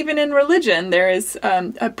that, and even in religion, there is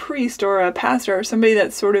a priest or a pastor or somebody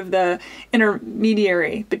that's sort of the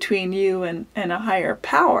intermediary between you and a higher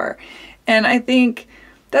power. And I think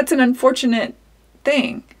that's an unfortunate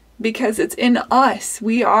thing, because it's in us.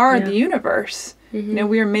 We are the universe.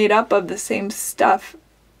 We are made up of the same stuff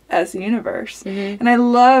as the universe. And I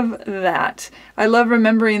love that. I love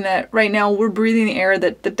remembering that right now we're breathing the air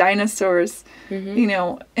that the dinosaurs, you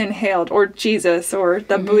know, inhaled, or Jesus, or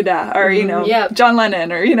the Buddha, or, you know, John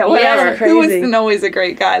Lennon, or, you know, whatever. Who wasn't always a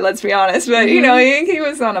great guy, let's be honest, but, you know, he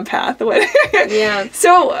was on a path.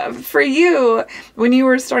 So for you, when you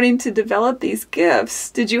were starting to develop these gifts,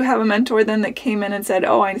 did you have a mentor then that came in and said,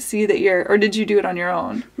 oh, I see that you're, or did you do it on your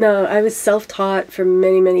own? No, I was self-taught for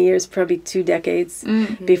many, many years, probably 2 decades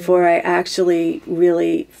before I actually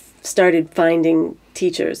really started finding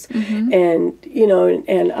teachers. And, you know,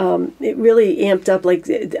 and it really amped up, like,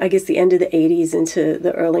 I guess the end of the 80s into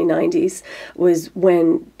the early 90s was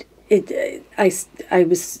when I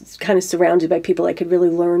was kind of surrounded by people I could really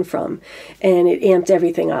learn from, and it amped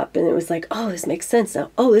everything up, and it was like, oh, this makes sense now.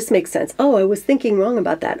 Oh, this makes sense. Oh, I was thinking wrong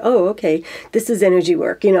about that. Oh, okay, this is energy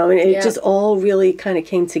work, you know, and it just all really kind of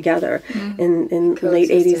came together in late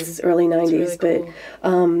 80s, early 90s. Really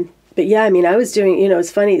cool. But yeah, I mean, I was doing, you know,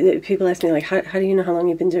 it's funny that people ask me, like, how do you know how long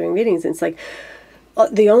you've been doing readings? And it's like,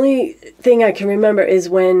 the only thing I can remember is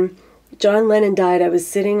when John Lennon died, I was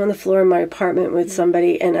sitting on the floor in my apartment with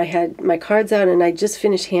somebody, and I had my cards out, and I just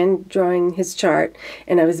finished hand drawing his chart,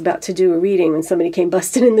 and I was about to do a reading when somebody came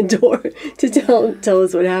busting in the door to tell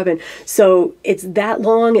us what happened. So it's that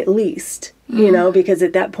long at least, you know, because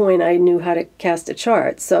at that point I knew how to cast a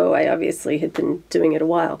chart, so I obviously had been doing it a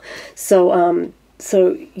while.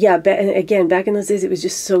 So yeah, again, back in those days, it was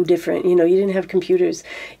just so different. You know, you didn't have computers,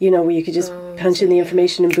 you know, where you could just punch in the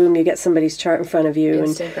information and boom, you get somebody's chart in front of you.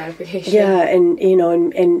 Instant gratification. Yeah, and you know,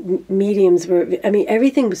 and mediums were, I mean,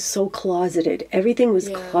 everything was so closeted. Everything was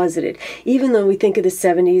closeted. Even though we think of the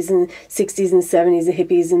 70s and 60s and 70s, the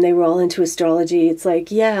hippies, and they were all into astrology, it's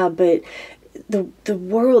like, yeah, but the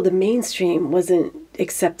world, the mainstream wasn't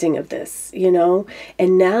accepting of this, you know,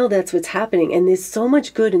 and now that's what's happening, and there's so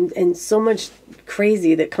much good and so much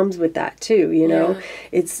crazy that comes with that too, you know.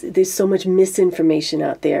 There's so much misinformation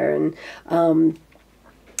out there, and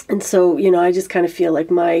so, you know, I just kind of feel like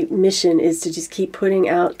my mission is to just keep putting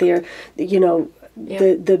out there, you know,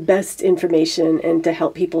 the best information, and to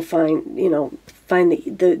help people find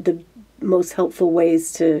the most helpful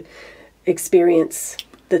ways to experience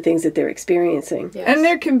the things that they're experiencing. And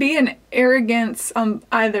there can be an arrogance on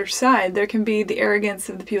either side. There can be the arrogance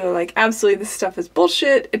of the people who are like, absolutely, this stuff is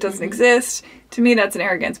bullshit, it doesn't exist. To me, that's an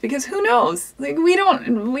arrogance, because who knows? Like, we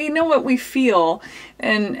know what we feel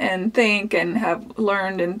and think and have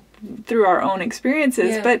learned and through our own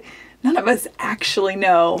experiences, but none of us actually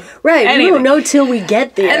know. Right, anything. We don't know till we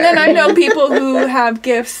get there. And then I know people who have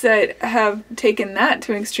gifts that have taken that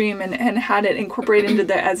to an extreme and had it incorporated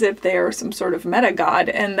into as if they are some sort of meta god,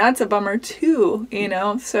 and that's a bummer too, you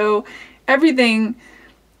know? So everything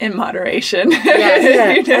in moderation.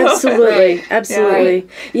 Yes, you know? Absolutely.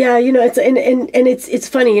 Yeah, you know, it's and it's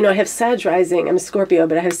funny, you know, I have Sag rising. I'm a Scorpio,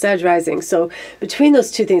 but I have Sag rising. So between those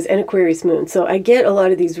two things, and Aquarius moon, so I get a lot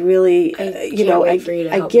of these really, I get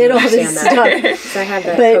all this stuff. So I have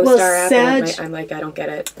that co-star app, and I'm like, I don't get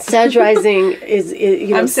it. Sag rising is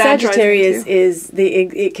you know, Sagittarius is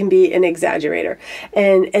it can be an exaggerator,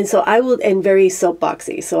 and so I will, and very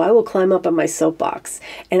soapboxy. So I will climb up on my soapbox,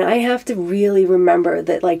 and I have to really remember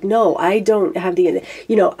that, like, no, I don't have the,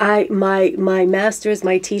 you know, my masters,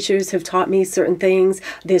 my teachers have taught me certain things.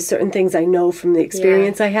 There's certain things I know from the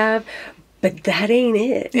experience I have, but that ain't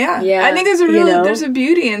it. Yeah. I think there's a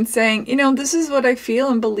beauty in saying, you know, this is what I feel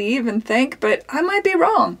and believe and think, but I might be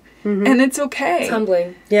wrong. And it's okay. It's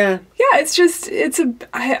humbling. Yeah. Yeah,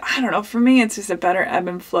 I don't know, for me, it's just a better ebb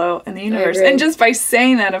and flow in the universe. And just by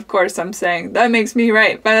saying that, of course, I'm saying, that makes me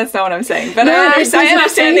right, but that's not what I'm saying. But I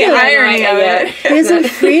understand the irony of it. There's a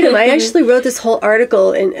freedom. I actually wrote this whole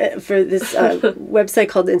article for this website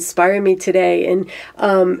called Inspire Me Today,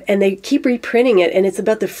 and they keep reprinting it, and it's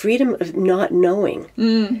about the freedom of not knowing.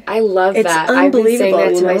 I love that. I've been saying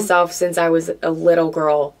that to myself since I was a little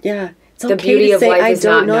girl. Yeah. The beauty of life is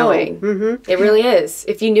not knowing. It really is.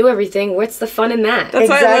 If you knew everything, what's the fun in that? That's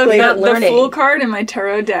why I love the Fool card in my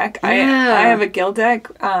tarot deck. I have a Gill deck,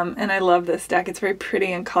 and I love this deck. It's very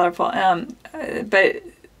pretty and colorful. But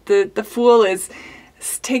the Fool is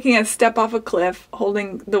taking a step off a cliff,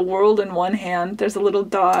 holding the world in one hand. There's a little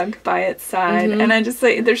dog by its side. And I just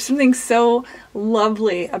like, there's something so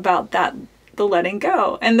lovely about that, the letting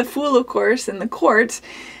go. And the Fool, of course, in the court,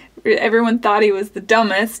 everyone thought he was the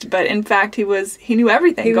dumbest, but in fact he knew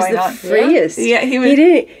everything going on. He was the freest. Yeah, he was. He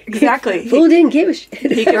didn't. Exactly. Fool didn't give a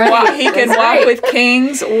shit. He could walk with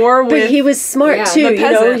kings or with. But he was smart too.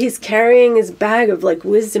 You know, he's carrying his bag of like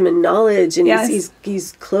wisdom and knowledge, and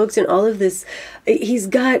he's cloaked in all of this. He's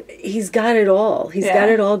got it all. He's got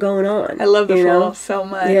it all going on. I love the Fool so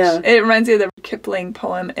much. Yeah. It reminds me of the Kipling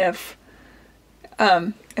poem If.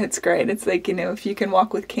 It's great. It's like, you know, if you can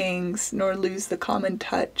walk with kings nor lose the common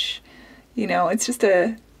touch, you know, it's just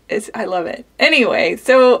I love it. Anyway,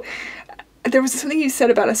 so there was something you said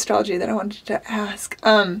about astrology that I wanted to ask.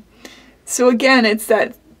 So again, it's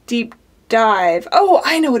that deep dive. Oh,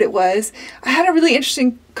 I know what it was. I had a really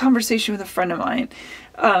interesting conversation with a friend of mine.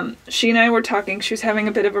 She and I were talking. She was having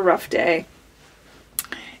a bit of a rough day.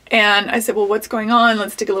 And I said, well, what's going on?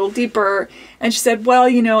 Let's dig a little deeper. And she said, well,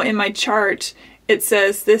 you know, in my chart, it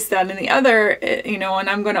says this, that, and the other, you know, and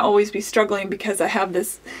I'm going to always be struggling because I have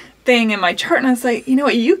this thing in my chart. And I was like, you know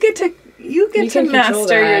what, you get to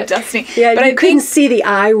master your destiny. Yeah, but I couldn't see the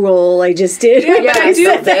eye roll I just did. Yeah, but I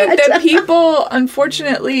do think that people,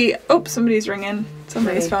 unfortunately, somebody's ringing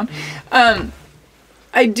somebody's phone.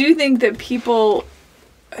 I do think that people,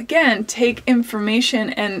 again, take information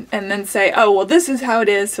and then say, oh, well, this is how it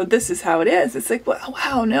is, so this is how it is. It's like, well,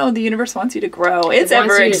 wow, no, the universe wants you to grow. It's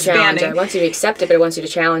ever expanding. It wants you to accept it, but it wants you to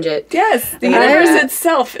challenge it. Yes, the universe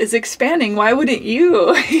itself is expanding. Why wouldn't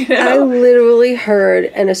you? You know? I literally heard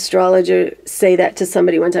an astrologer say that to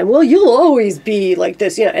somebody one time. Well, you'll always be like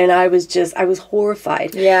this, you know. And I was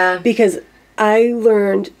horrified. Yeah. Because I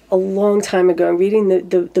learned a long time ago, reading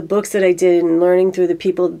the books that I did and learning through the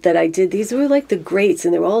people that I did, these were like the greats,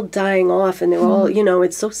 and they were all dying off, and they were all, you know,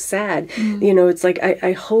 it's so sad. You know, it's like,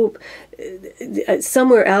 I hope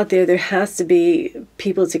somewhere out there has to be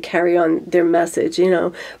people to carry on their message, you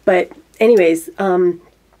know. But anyways,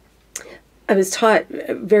 I was taught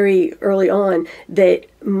very early on that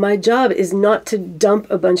my job is not to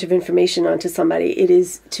dump a bunch of information onto somebody. It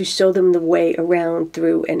is to show them the way around,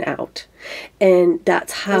 through, and out. And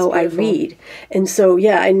that's how I read. And so,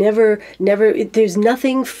 yeah, I never, there's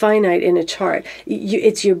nothing finite in a chart.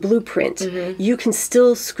 It's your blueprint. You can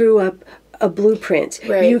still screw up a blueprint.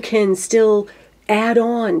 Right. You can still add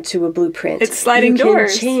on to a blueprint. It's sliding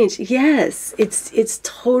doors. Change. Yes, it's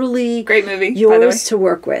totally great movie. Yours to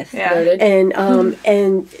work with. Yeah,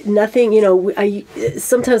 and nothing. You know, I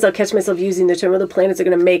sometimes I'll catch myself using the term, "Oh, the planets are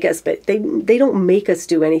going to make us," but they don't make us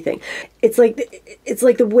do anything. It's like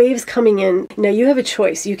the waves coming in. Now you have a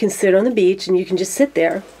choice. You can sit on the beach and you can just sit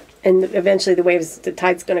there. And eventually the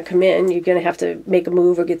tide's going to come in. You're going to have to make a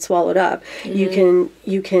move or get swallowed up. You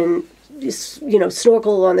can just, you know,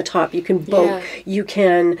 snorkel on the top. You can boat. You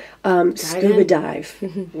can scuba dive,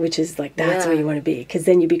 which is like, that's where you want to be, because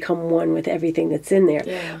then you become one with everything that's in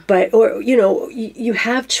there. But, or, you know, you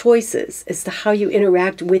have choices as to how you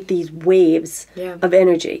interact with these waves of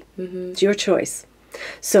energy. It's your choice.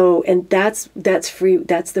 So, and that's free.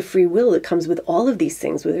 That's the free will that comes with all of these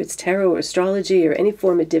things, whether it's tarot or astrology or any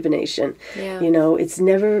form of divination. You know, it's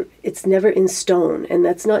never in stone, and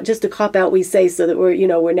that's not just a cop out we say so that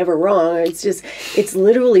we're never wrong. It's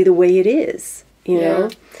literally the way it is. You know,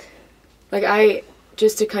 like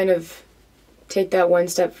just to kind of take that one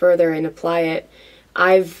step further and apply it.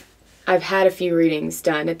 I've had a few readings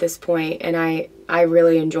done at this point, and I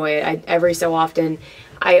really enjoy it. Every so often,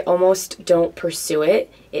 I almost don't pursue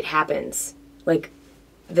it. It happens. Like,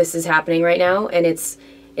 this is happening right now, and it's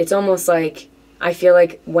almost like, I feel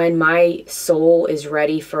like when my soul is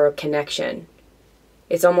ready for a connection,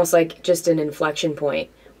 it's almost like just an inflection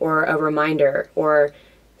point or a reminder or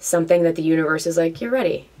something that the universe is like, you're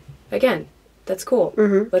ready. Again, that's cool.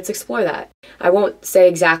 Let's explore that. I won't say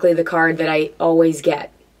exactly the card that I always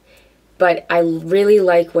get, but I really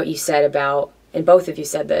like what you said about, and both of you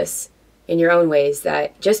said this, in your own ways,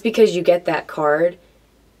 that just because you get that card,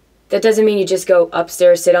 that doesn't mean you just go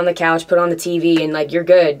upstairs, sit on the couch, put on the TV, and like, you're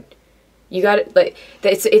good. You got it. Like,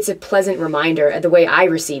 it's a pleasant reminder. The way I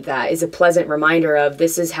receive that is a pleasant reminder of,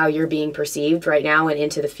 this is how you're being perceived right now and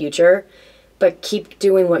into the future, but keep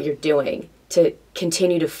doing what you're doing to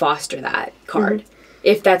continue to foster that card,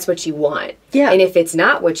 if that's what you want. And if it's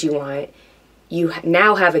not what you want, you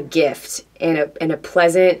now have a gift and a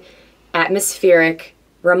pleasant, atmospheric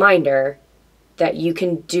reminder that you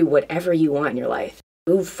can do whatever you want in your life.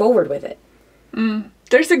 Move forward with it.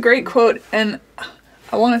 There's a great quote, and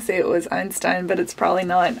I want to say it was Einstein, but it's probably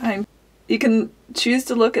not. You can choose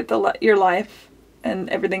to look at your life and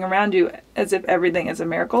everything around you as if everything is a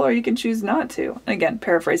miracle, or you can choose not to. Again,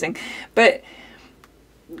 paraphrasing. But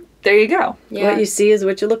there you go. Yeah. What you see is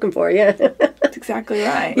what you're looking for. Yeah. That's exactly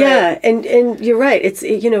right. Yeah, and you're right. It's,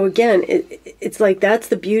 again, it's like that's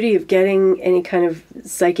the beauty of getting any kind of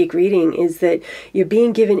psychic reading, is that you're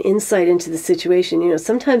being given insight into the situation.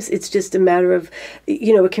 Sometimes it's just a matter of,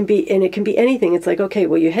 it can be anything. It's like, okay,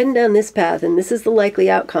 well, you're heading down this path and this is the likely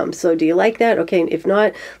outcome. So do you like that? Okay, if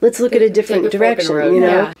not, let's look at a different direction,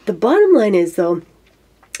 Yeah. The bottom line is, though,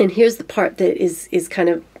 and here's the part that is kind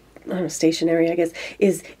of, I don't know, stationary, I guess,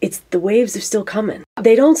 is it's the waves are still coming.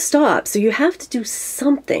 They don't stop. So you have to do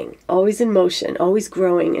something, always in motion, always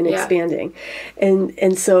growing and expanding.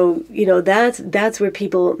 And so, that's where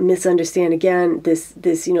people misunderstand, again, this,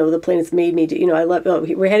 the planets made me do, I love,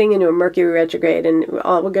 we're heading into a Mercury retrograde, and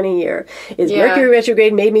all we're going to hear is Mercury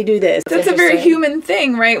retrograde made me do this. That's a very human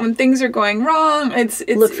thing, right? When things are going wrong, it's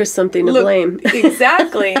look for something to blame.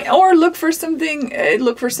 Exactly. Or look for something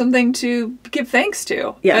to give thanks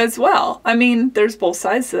to as well. I mean, there's both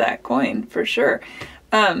sides to that coin, for sure.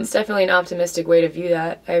 It's definitely an optimistic way to view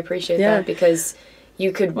that. I appreciate that, because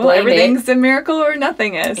you could blame everything's a miracle or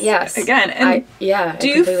nothing is. Yes. Again, and do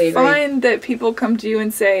you find that people come to you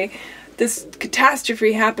and say, this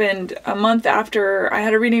catastrophe happened a month after I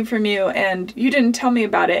had a reading from you and you didn't tell me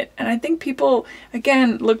about it? And I think people,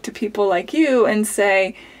 again, look to people like you and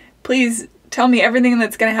say, please tell me everything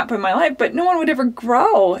that's going to happen in my life, but no one would ever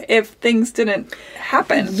grow if things didn't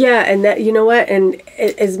happen. Yeah, and that, you know what, and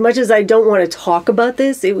as much as I don't want to talk about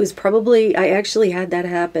this, it was probably, I actually had that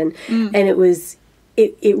happen, and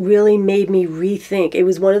it really made me rethink. It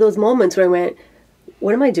was one of those moments where I went,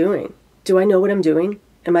 what am I doing? Do I know what I'm doing?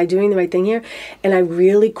 Am I doing the right thing here? And I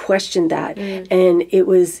really questioned that. And it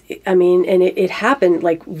was, it happened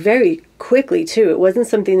like very quickly too. It wasn't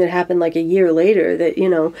something that happened like a year later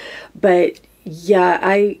that, but yeah,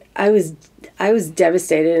 I was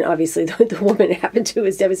devastated. And obviously the woman it happened to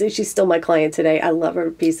was devastated. She's still my client today. I love her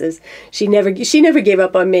to pieces. She never gave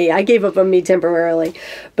up on me. I gave up on me temporarily.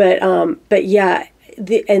 But yeah,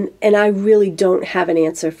 and I really don't have an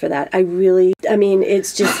answer for that.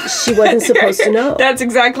 It's just, she wasn't supposed to know. That's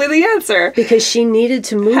exactly the answer. Because she needed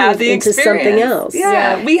to move into something else.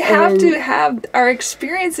 Yeah, we have to have our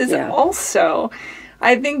experiences also.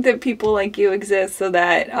 I think that people like you exist so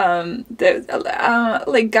that,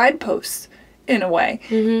 like guideposts in a way.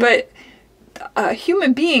 But a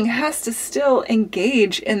human being has to still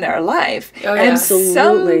engage in their life. Oh, yeah. And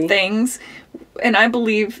Absolutely. some things, and I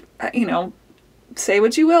believe, say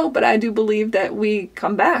what you will, but I do believe that we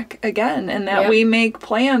come back again and that we make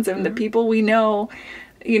plans, and the people we know,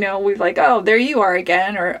 we've like, oh, there you are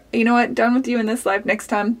again, or you know what, done with you in this life. Next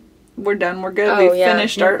time we're done, we're good. We've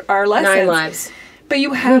finished our lessons. 9 lives. But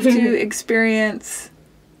you have to experience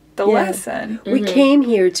the lesson. We came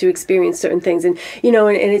here to experience certain things, and and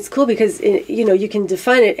it's cool because you can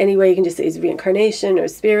define it any way. You can just say it's reincarnation or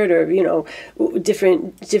spirit or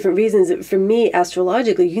different reasons. For me,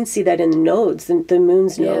 astrologically, you can see that in the nodes, the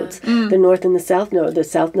moon's nodes, the north and the south node. The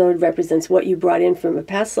south node represents what you brought in from a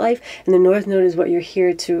past life, and the north node is what you're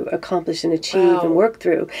here to accomplish and achieve and work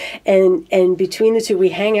through. And between the two, we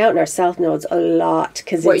hang out in our south nodes a lot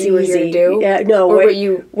because it's you were easy. Here to do? Yeah, no, or what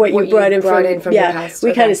you brought in from the past.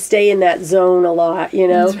 We kind of stay in that zone a lot,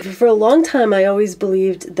 For a long time, I always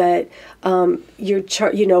believed that your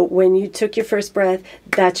chart, when you took your first breath,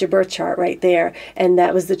 that's your birth chart right there. And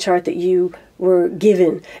that was the chart that you were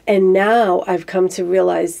given. And now I've come to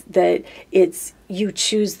realize that it's you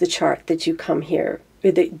choose the chart that you come here,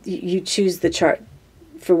 that you choose the chart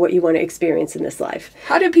for what you want to experience in this life.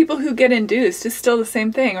 How do people who get induced, it's still the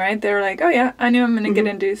same thing, right? They're like, oh yeah, I knew I'm going to get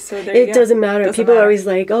induced, so there you go. It doesn't matter. People are always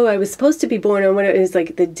like, oh, I was supposed to be born on whatever. It's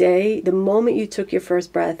like the moment you took your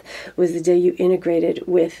first breath was the day you integrated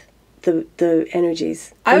with the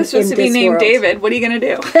energies. I was supposed to be named David. What are you going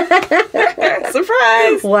to do?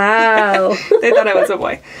 Surprise! Wow. They thought I was a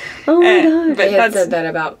boy. Oh my God. They had said that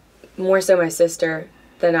about more so my sister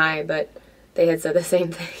than I, but they had said the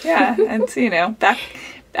same thing. Yeah, and back,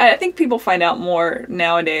 I think people find out more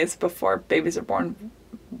nowadays before babies are born,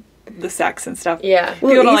 the sex and stuff. Yeah.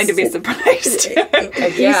 People don't like to be surprised.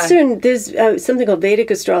 Eastern, there's something called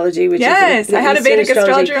Vedic astrology, which is I had a Vedic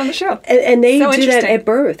astrologer on the show. And they do that at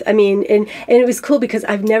birth. And it was cool because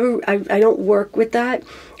I don't work with that.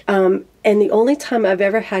 And the only time I've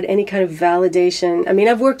ever had any kind of validation,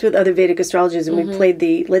 I've worked with other Vedic astrologers and we played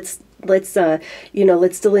the let's let's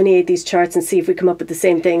delineate these charts and see if we come up with the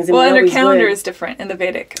same things. And their calendar is different in the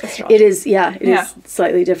Vedic astrology. It is, it is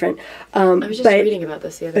slightly different. I was just reading about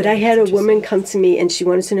this the other day. But I had a woman come to me, and she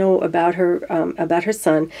wanted to know about her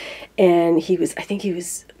son, and I think he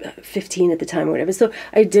was 15 at the time or whatever. So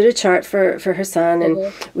I did a chart for her son,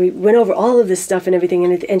 and we went over all of this stuff and everything,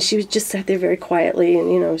 and she was just sat there very quietly,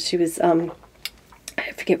 and she was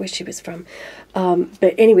I forget where she was from,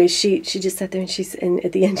 but anyway, she just sat there, and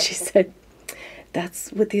at the end she said, "That's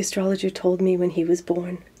what the astrologer told me when he was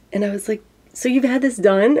born." And I was like, "So you've had this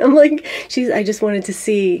done?" I'm like, I just wanted to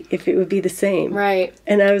see if it would be the same. Right.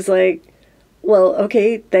 And I was like, well,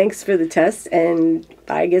 okay, thanks for the test, and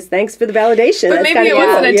I guess thanks for the validation. But that's maybe it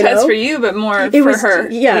wasn't a test know? for you, but more it for was,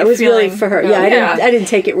 her. Yeah, it was really for her. Yeah, I didn't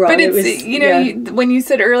take it wrong. But it's, it was, when you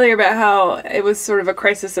said earlier about how it was sort of a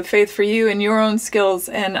crisis of faith for you and your own skills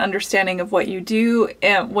and understanding of what you do,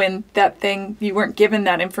 and when that thing, you weren't given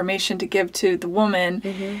that information to give to the woman.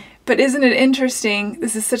 Mm-hmm. But isn't it interesting,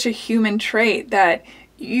 this is such a human trait that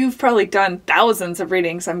you've probably done thousands of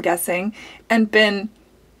readings, I'm guessing, and been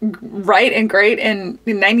right and great and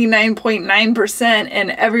 99.9%, and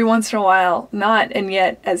every once in a while not, and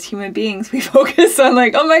yet as human beings we focus on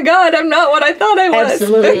like, oh my god, I'm not what I thought I was.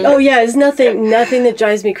 Absolutely. Oh yeah, there's nothing that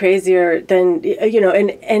drives me crazier than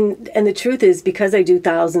and the truth is, because I do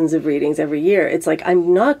thousands of readings every year, it's like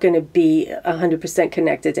I'm not going to be 100%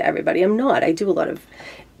 connected to everybody. I'm not. I do a lot of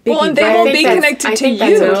and they will be connected to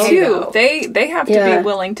you too. Though. They have to be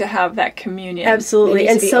willing to have that communion. Absolutely.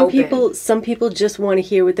 And some people just want to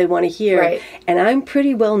hear what they want to hear. Right. And I'm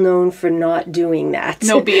pretty well known for not doing that.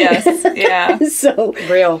 No BS. Yeah. So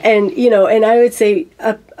real. And and I would say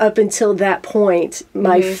up until that point,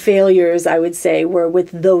 my failures, I would say, were with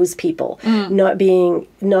those people. Not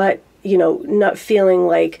feeling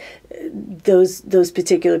like those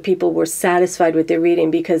particular people were satisfied with their reading,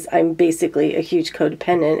 because I'm basically a huge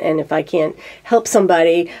codependent, and if I can't help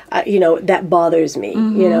somebody, that bothers me.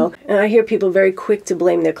 And I hear people very quick to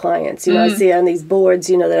blame their clients. I see on these boards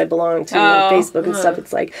that I belong to on Facebook and stuff,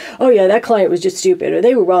 it's like, oh yeah, that client was just stupid, or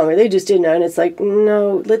they were wrong, or they just didn't know. And it's like,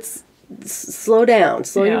 no, let's slow down,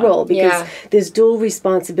 your roll, because there's dual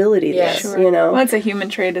responsibility there. Sure. Well, it's a human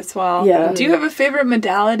trait as well. Yeah. Do you have a favorite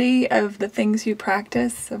modality of the things you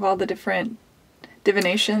practice, of all the different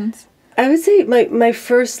divinations? I would say my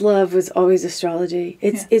first love was always astrology.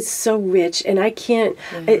 It's so rich, and I can't.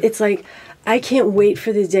 It's like I can't wait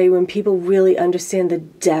for the day when people really understand the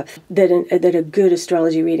depth that a good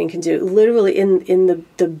astrology reading can do. Literally, in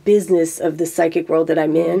the business of the psychic world that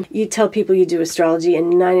I'm in, you tell people you do astrology,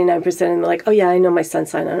 and 99% of them are like, oh yeah, I know my sun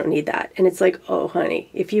sign, I don't need that. And it's like, oh honey,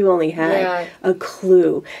 if you only had a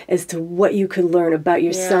clue as to what you could learn about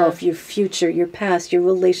yourself, your future, your past, your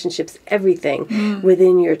relationships, everything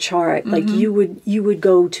within your chart, like you would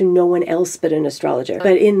go to no one else but an astrologer.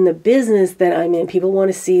 But in the business that I'm in, people want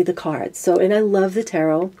to see the cards. So, and I love the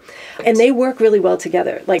tarot, and they work really well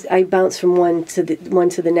together. Like I bounce from one to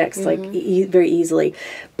the next, like very easily.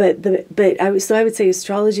 But I would say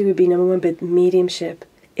astrology would be number one. But mediumship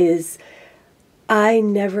is. I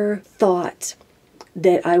never thought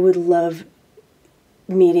that I would love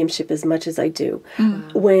mediumship as much as I do.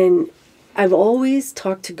 When I've always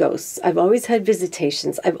talked to ghosts. I've always had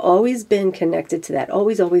visitations. I've always been connected to that.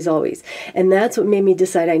 Always, always, always. And that's what made me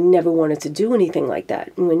decide I never wanted to do anything like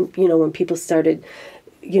that. When people started,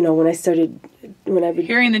 when I would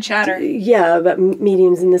hearing the chatter. Yeah, about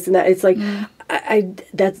mediums and this and that. It's like,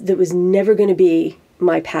 that was never going to be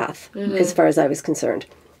my path as far as I was concerned.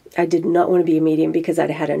 I did not want to be a medium because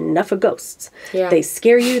I'd had enough of ghosts. Yeah. They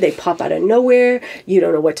scare you. They pop out of nowhere. You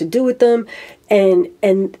don't know what to do with them.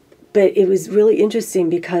 But it was really interesting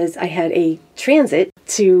because I had a transit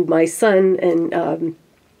to my sun, and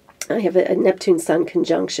I have a Neptune Sun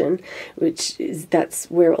conjunction, that's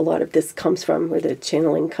where a lot of this comes from, where the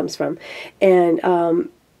channeling comes from, and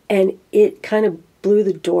it kind of blew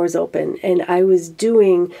the doors open, and I was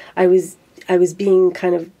being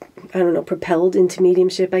kind of, I don't know, propelled into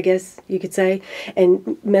mediumship, I guess you could say.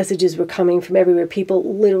 And messages were coming from everywhere.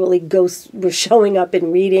 People, literally ghosts, were showing up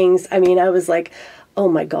in readings. I mean, I was like, oh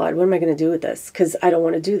my God, what am I going to do with this? Because I don't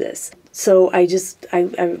want to do this. So I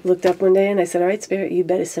looked up one day and I said, all right, Spirit, you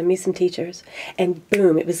better send me some teachers. And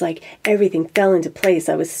boom, it was like everything fell into place.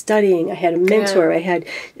 I was studying. I had a mentor. I had,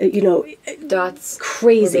 dots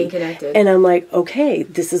crazy. Being connected. And I'm like, okay,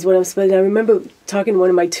 this is what I'm supposed to. I remember talking to one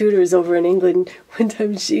of my tutors over in England one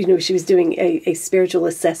time. She was doing a spiritual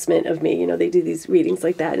assessment of me. They do these readings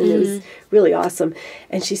like that. And it was really awesome.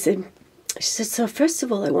 And she said, so first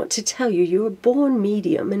of all, I want to tell you, you're a born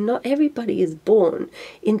medium, and not everybody is born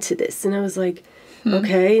into this. And I was like,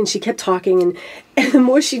 Okay. And she kept talking. And the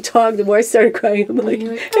more she talked, the more I started crying. I'm like,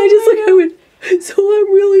 I went, so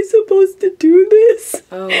I'm really supposed to do this?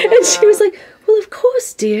 Oh, wow. And she was like, well, of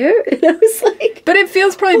course, dear. And I was like, but it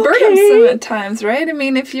feels probably burdensome at times, right? I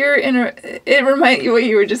mean, if you're what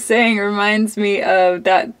you were just saying reminds me of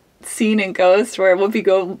that scene in Ghost where Whoopi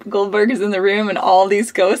Goldberg is in the room and all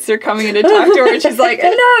these ghosts are coming in to talk to her and she's like,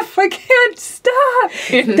 enough, I can't stop.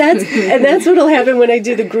 That's what'll happen when I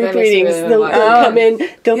do the group readings. They'll come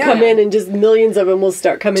in and just millions of them will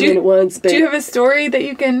start coming in at once. But do you have a story that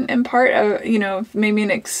you can impart, maybe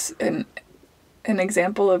an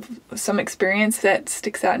example of some experience that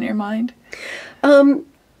sticks out in your mind?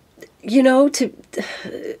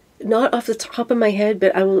 Not off the top of my head,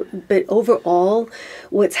 but But overall,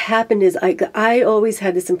 what's happened is I always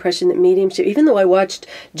had this impression that mediumship, even though I watched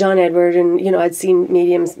John Edward and I'd seen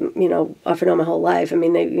mediums off and on my whole life. I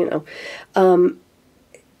mean, they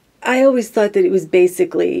I always thought that it was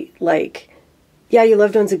basically like, yeah, your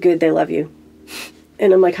loved ones are good, they love you.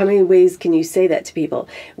 And I'm like, how many ways can you say that to people?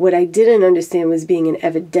 What I didn't understand was being an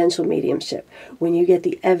evidential mediumship. When you get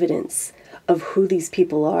the evidence of who these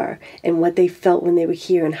people are and what they felt when they were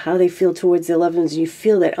here and how they feel towards their loved ones, you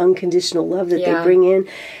feel that unconditional love that they bring in.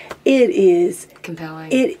 It is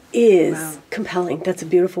compelling. It is compelling. That's a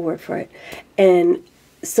beautiful word for it. And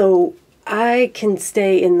so I can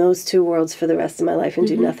stay in those two worlds for the rest of my life and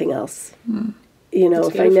do nothing else.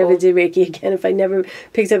 If I never did Reiki again, if I never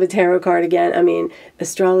picked up a tarot card again, I mean,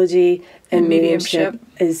 astrology and mediumship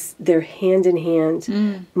they're hand in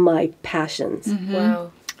hand, my passions.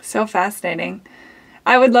 Wow. So fascinating.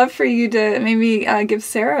 I would love for you to maybe give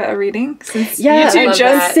Sarah a reading. Since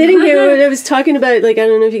I'm sitting here when I was talking about it, like, I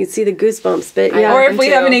don't know if you can see the goosebumps, but or if we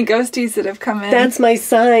have any ghosties that have come in. That's my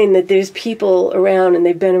sign that there's people around and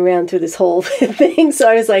they've been around through this whole thing. So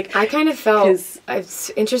I was like, I kind of felt it's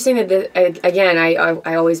interesting that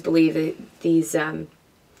I always believe that these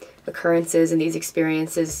occurrences and these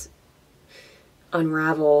experiences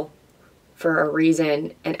unravel for a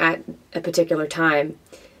reason and at a particular time.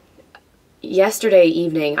 Yesterday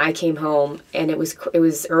evening, I came home and it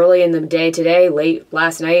was early in the day today, late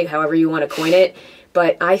last night, however you want to coin it,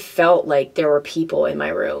 but I felt like there were people in my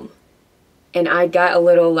room. And I got a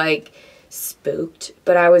little, spooked,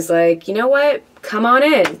 but I was like, you know what? Come on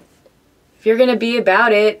in. If you're going to be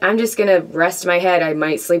about it, I'm just going to rest my head. I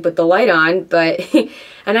might sleep with the light on, but,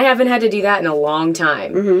 and I haven't had to do that in a long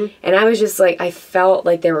time. And I was just like, I felt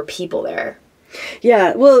like there were people there.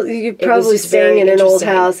 Yeah, well, you're probably staying in an old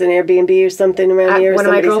house, an Airbnb or something around here. One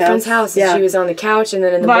of my girlfriend's house. And she was on the couch, and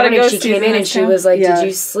then in the morning she came in and she was like, did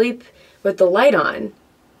you sleep with the light on?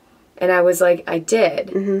 And I was like, I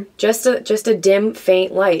did. Just a dim,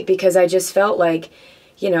 faint light, because I just felt like,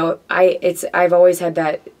 I've always had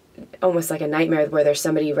that almost like a nightmare where there's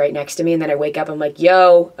somebody right next to me, and then I wake up, I'm like,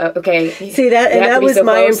 yo, okay. See, that was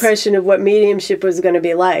my impression of what mediumship was going to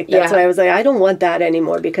be like. That's why I was like, I don't want that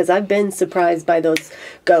anymore, because I've been surprised by those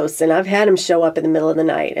ghosts, and I've had them show up in the middle of the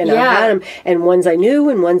night, and I've had them, and ones I knew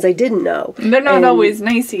and ones I didn't know. They're not always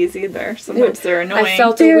niceys either. Sometimes they're annoying. I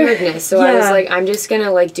felt a weirdness, so I was like, I'm just going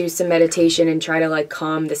to do some meditation and try to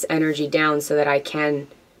calm this energy down so that I can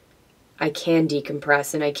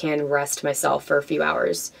decompress and I can rest myself for a few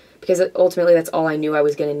hours. Because ultimately that's all I knew I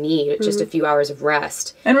was going to need, just a few hours of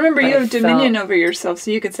rest. And remember, you have dominion over yourself,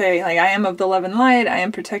 so you could say, I am of the love and light, I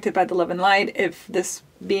am protected by the love and light. If this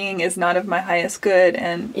being is not of my highest good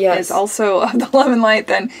and is also of the love and light,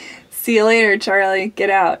 then see you later, Charlie,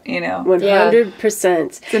 get out, 100%.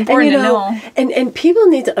 It's important to know. And people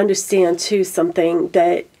need to understand, too, something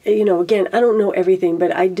that, again, I don't know everything,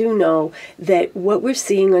 but I do know that what we're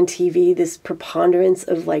seeing on TV, this preponderance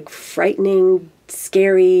of, frightening,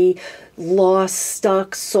 scary, lost,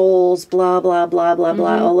 stuck souls, blah, blah, blah, blah,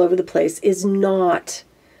 blah, all over the place, is not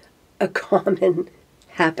a common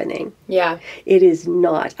happening. Yeah. It is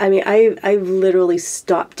not. I mean, I've literally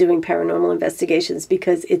stopped doing paranormal investigations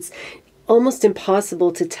because it's almost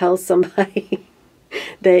impossible to tell somebody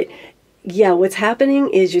that, what's happening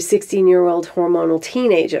is your 16-year-old hormonal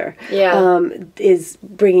teenager is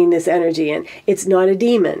bringing this energy in. It's not a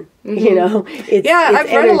demon, It's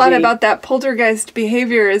I've read a lot energy. about that poltergeist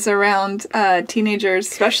behavior is around teenagers,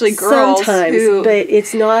 especially girls. Sometimes, but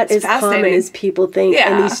it's not as common as people think.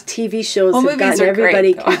 Yeah. And these TV shows have gotten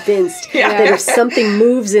everybody convinced that if something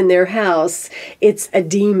moves in their house, it's a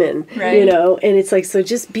demon, right. And it's like, so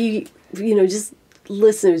just be, just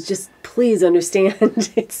listeners, just please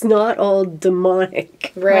understand, it's not all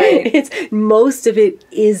demonic. Right. Most of it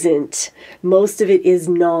isn't. Most of it is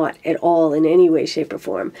not at all in any way, shape, or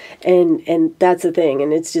form. And that's the thing.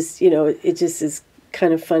 And it's just, it just is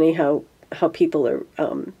kind of funny how people are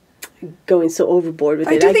going so overboard with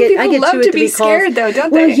it. I do think people love to be scared, though,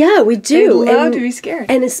 don't they? Well, yeah, we do. They love to be scared.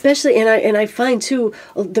 And especially, and I find, too,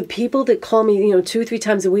 the people that call me, 2 or 3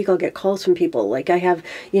 times a week, I'll get calls from people. Like, I have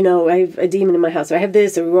a demon in my house, or I have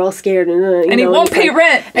this, or we're all scared. And he won't pay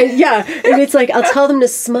rent. And, and it's like, I'll tell them to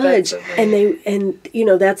smudge. And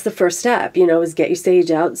that's the first step, is get your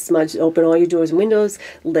sage out, smudge, open all your doors and windows,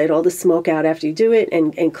 let all the smoke out after you do it,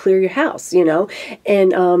 and clear your house,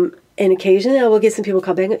 And occasionally I will get some people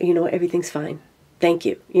call back, everything's fine. Thank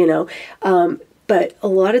you, But a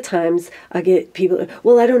lot of times I get people,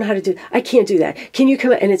 well, I don't know how to do, I can't do that. Can you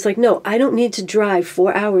come out? And it's like, no, I don't need to drive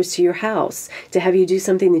 4 hours to your house to have you do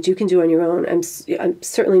something that you can do on your own. I'm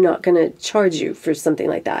certainly not going to charge you for something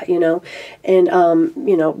like that, And,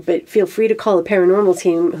 but feel free to call a paranormal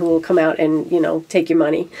team who will come out and, take your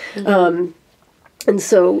money. Mm-hmm. And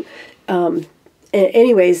so,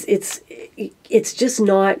 anyways, it's just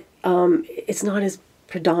not, it's not as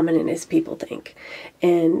predominant as people think.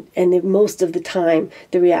 And most of the time,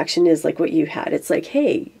 the reaction is like what you had. It's like,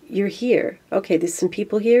 hey, you're here. Okay, there's some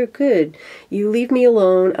people here. Good. You leave me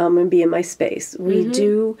alone. I'm going to be in my space. Mm-hmm. We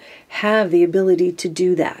do have the ability to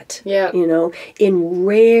do that. Yeah. In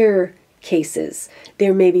rare cases,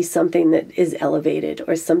 there may be something that is elevated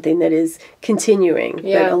or something that is continuing.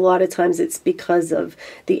 Yeah. But a lot of times it's because of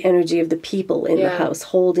the energy of the people in the house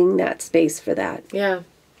holding that space for that. Yeah.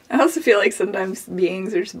 I also feel like sometimes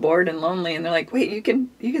beings are just bored and lonely, and they're like, "Wait, you can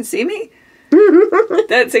see me?"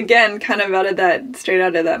 That's again kind of straight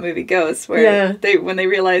out of that movie Ghost, where when they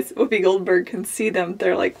realize Whoopi Goldberg can see them,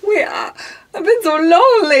 they're like, "Wait, I've been so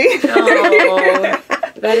lonely." Oh,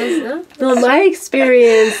 that is well, my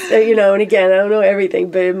experience, and again, I don't know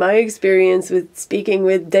everything, but my experience with speaking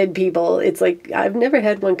with dead people, it's like I've never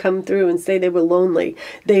had one come through and say they were lonely.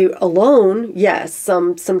 They alone, yes.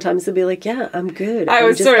 Sometimes they'll be like, "Yeah, I'm good. I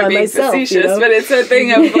was sort of being facetious, but it's a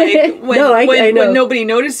thing of like when nobody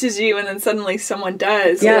notices you, and then suddenly someone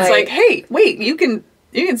does. Yeah, it's like, "Hey, wait, you can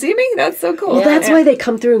see me? That's so cool." Well, that's why they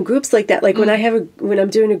come through in groups like that. Like when I'm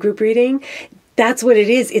doing a group reading, that's what it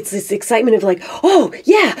is. It's this excitement of like, oh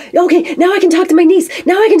yeah, okay, now I can talk to my niece.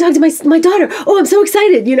 Now I can talk to my daughter. Oh, I'm so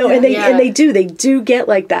excited, and they do get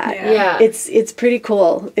like that. Yeah. It's pretty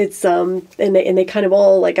cool. It's and they kind of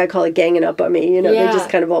all, like, I call it ganging up on me. They just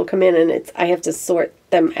kind of all come in, and I have to sort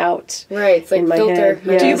them out. Right. It's like in my filter. head.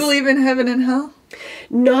 Yes. Do you believe in heaven and hell?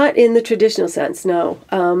 Not in the traditional sense, no.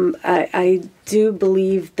 I do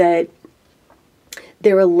believe that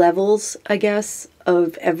there are levels, I guess,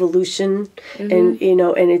 of evolution, and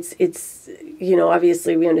and it's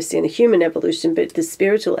obviously we understand the human evolution, but the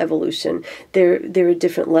spiritual evolution, there are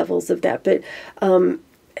different levels of that. But and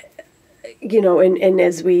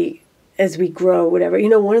as we grow, whatever,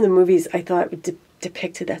 one of the movies I thought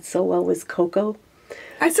depicted that so well was Coco.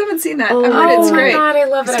 I still haven't seen that. I've heard it's great. Oh my God, I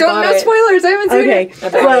love it. No spoilers. I haven't seen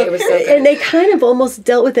it. Well, it was so good. And they kind of almost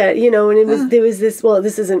dealt with that, and it was there was this. Well,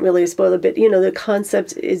 this isn't really a spoiler, but the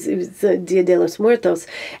concept is it was the Dia de los Muertos,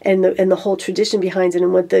 and the whole tradition behind it,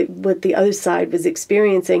 and what the other side was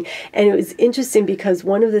experiencing. And it was interesting because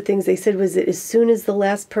one of the things they said was that as soon as the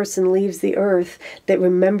last person leaves the earth that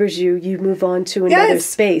remembers you, you move on to another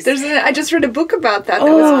space. I just read a book about that.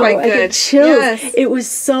 That was quite good. I get chills. Yes. It was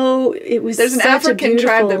so. It was. There's an African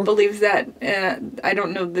tribe that believes that, I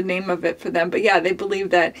don't know the name of it for them, but they believe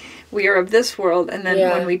that we are of this world, and then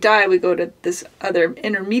when we die, we go to this other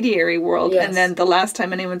intermediary world, and then the last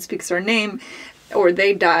time anyone speaks our name, or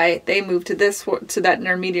they die, they move to that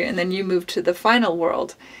intermediary, and then you move to the final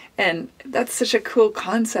world. And that's such a cool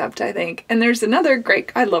concept, I think. And there's another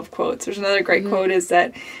great, I love quotes. There's another great quote is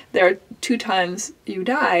that there are 2 times you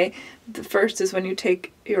die. The first is when you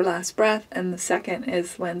take your last breath, and the second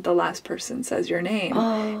is when the last person says your name.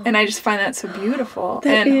 Oh. And I just find that so beautiful.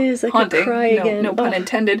 That and is, I haunting. could cry again. No pun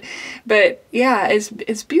intended. But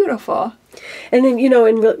it's beautiful. And then,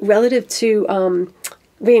 relative to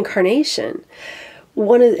reincarnation,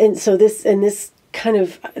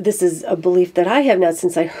 this is a belief that I have now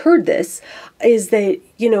since I heard this, is that,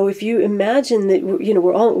 if you imagine that,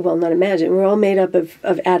 we're all, well, not imagine, we're all made up of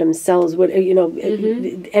atom cells,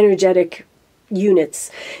 energetic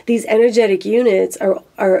units. These energetic units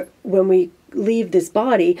are when we leave this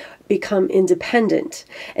body, become independent.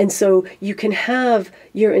 And so you can have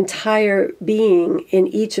your entire being in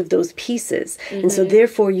each of those pieces. And so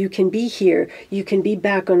therefore you can be here, you can be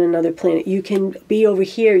back on another planet, you can be over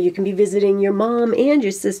here, you can be visiting your mom and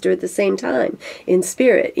your sister at the same time in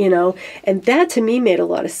spirit, And that to me made a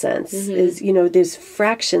lot of sense. Is, there's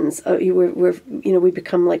fractions, we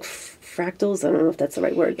become like fractals. I don't know if that's the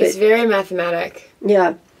right word. But it's very mathematic.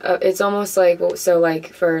 Yeah. It's almost like, so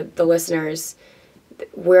like for the listeners,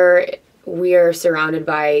 we're we are surrounded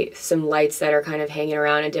by some lights that are kind of hanging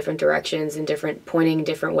around in different directions and pointing in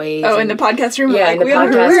different ways. Oh, in the podcast room? Yeah, like, in the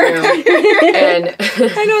podcast room. And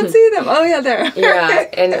I don't see them. Oh, yeah, there. Yeah,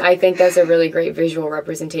 and I think that's a really great visual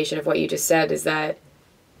representation of what you just said, is that it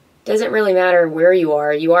doesn't really matter where you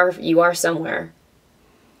are somewhere.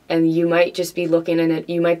 And you might just be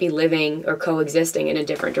you might be living or coexisting in a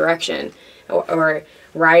different direction, or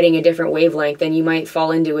riding a different wavelength, and you might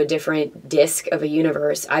fall into a different disc of a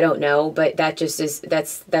universe. I don't know, but that just is,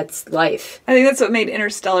 that's life. I think that's what made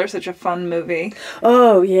Interstellar such a fun movie.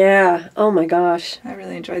 Oh, yeah. Oh, my gosh. I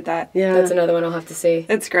really enjoyed that. Yeah. That's another one I'll have to see.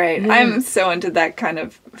 It's great. I'm so into that kind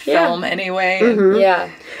of film anyway.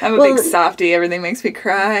 Yeah. I'm a big softie. Everything makes me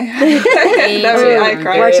cry. I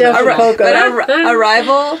cry. Watch out for Coco. But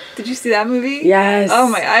Arrival, did you see that movie? Yes. Oh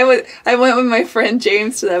my! I went with my friend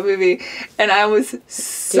James to that movie, and I was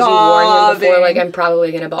Did you warn him before, sobbing. like, I'm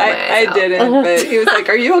probably going to bawl my eyes out? I didn't, but he was like,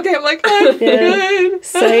 "Are you okay?" I'm like, "I'm good."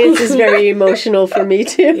 Science is very emotional for me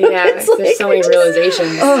too. Yeah, there's so many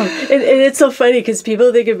realizations. Oh, and it's so funny because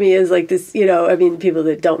people think of me as like this, I mean, people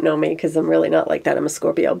that don't know me, because I'm really not like that. I'm a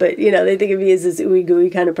Scorpio, but they think of me as this ooey gooey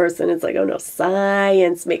kind of person. It's like, oh no,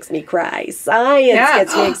 science makes me cry. Science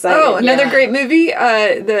gets me excited. Oh, another great movie.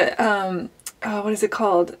 What is it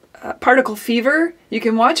called? Particle Fever. You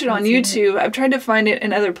can watch it on YouTube. I've tried to find it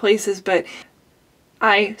in other places, but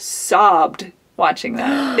I sobbed watching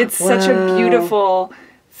that. It's such a beautiful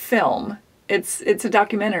film. It's a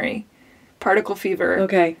documentary. Particle Fever.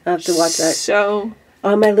 Okay, I have to watch that. So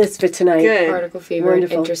on my list for tonight. good. Particle Fever,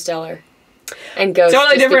 Wonderful. Interstellar. And Ghost.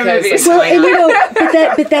 Totally different movies. Well, and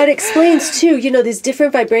but that explains too. There's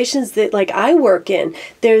different vibrations that like I work in.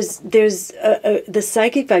 There's the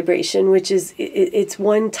psychic vibration, which is it's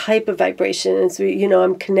one type of vibration, and so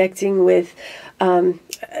I'm connecting with a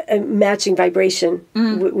matching vibration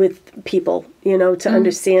with people. To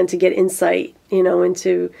understand, to get insight.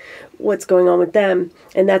 Into what's going on with them,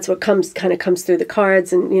 and that's what comes through the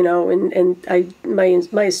cards, and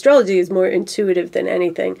my astrology is more intuitive than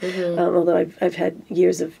anything, although I've had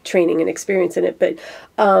years of training and experience in it, but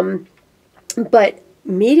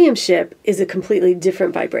mediumship is a completely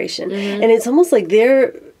different vibration, and it's almost like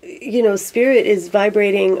their spirit is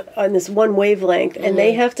vibrating on this one wavelength, and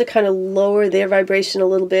they have to kind of lower their vibration a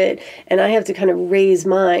little bit, and I have to kind of raise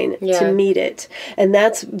mine to meet it, and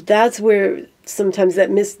that's where sometimes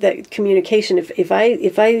that communication. If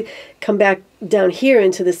I come back down here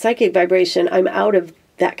into the psychic vibration, I'm out of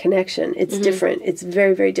that connection. It's different. It's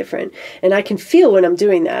very, very different, and I can feel when I'm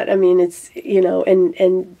doing that. I mean, it's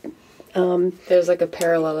there's like a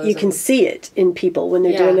parallelism. You can see it in people when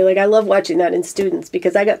they're doing it. Like I love watching that in students,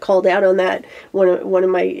 because I got called out on that one of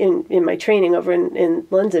my in my training over in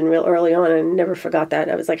London real early on, and I never forgot that.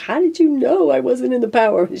 I was like, "How did you know I wasn't in the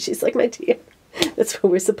power?" And she's like, "My dear, that's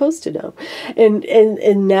what we're supposed to know."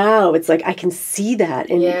 And now it's like I can see that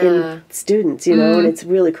in students, and it's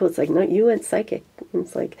really cool. It's like, no, you went psychic. And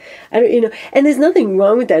it's like, I don't, and there's nothing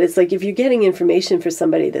wrong with that. It's like if you're getting information for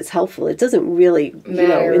somebody that's helpful, it doesn't really,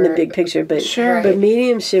 matter in the big picture. But but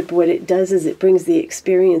mediumship, what it does is it brings the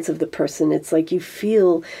experience of the person. It's like you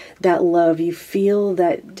feel that love, you feel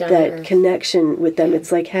that connection with them.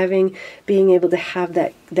 It's like being able to have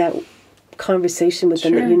that conversation with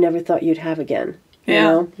them that you never thought you'd have again.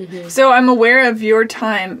 Yeah. So I'm aware of your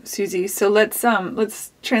time, Suzie. So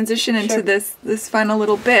let's transition into this final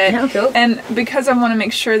little bit. Yeah, cool. And because I want to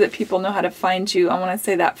make sure that people know how to find you, I want to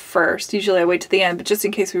say that first. Usually I wait to the end, but just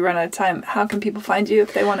in case we run out of time, how can people find you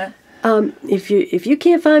if they want to? If you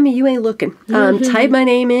can't find me, you ain't looking. Type my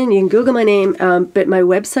name in. You can Google my name. But my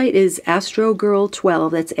website is astrogirl12.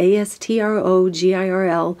 That's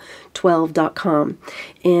ASTROGIRL 12.com.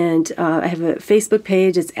 And I have a Facebook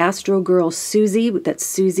page. It's Astrogirl Suzie. That's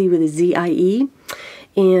Suzie with a Z-I-E.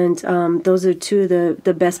 And those are two of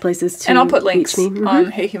the best places to reach me. And I'll put links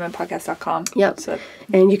on heyhumanpodcast.com. Yep. So.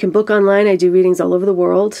 And you can book online. I do readings all over the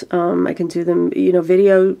world. I can do them,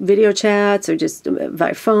 video chats, or just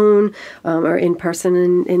via phone, or in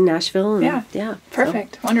person in Nashville. And,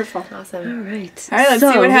 perfect. So. Wonderful. Awesome. All right. All right, let's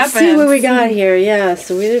see what happens. Let's see what we got here. Yeah.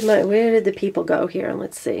 So where did the people go here?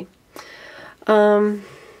 Let's see.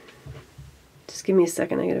 Just give me a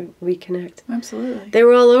second. I gotta reconnect. Absolutely. They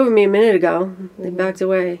were all over me a minute ago. They backed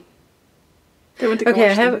away. They went to Okay,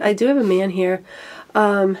 I do have a man here.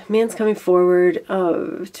 Man's coming forward.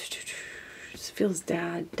 Just feels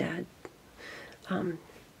dad. And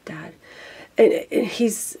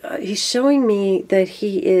he's showing me that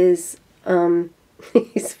he is.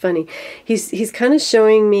 He's funny. He's kind of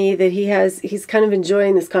showing me that he's kind of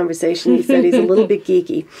enjoying this conversation. He said he's a little bit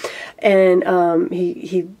geeky, and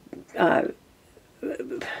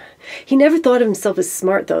He never thought of himself as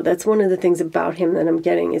smart, though. That's one of the things about him that I'm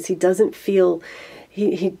getting, is he doesn't feel,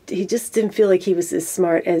 he just didn't feel like he was as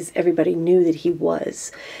smart as everybody knew that he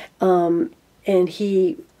was. And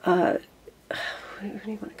he, where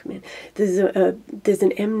do you want to come in? There's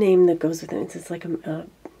an M name that goes with it. It's like a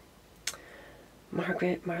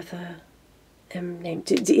Margaret, Martha, M name.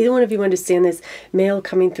 Do either one of you understand this? Male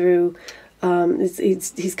coming through.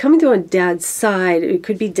 He's coming through on Dad's side. It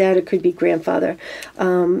could be Dad, it could be grandfather.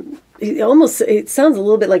 It sounds a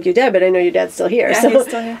little bit like your dad, but I know your dad's still here. Yeah, so, he's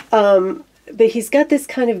still here. But he's got this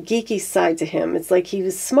kind of geeky side to him. It's like he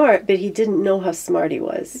was smart, but he didn't know how smart he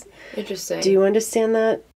was. Interesting. Do you understand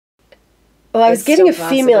that? Well, I was getting a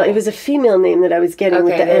female. Possible. It was a female name that I was getting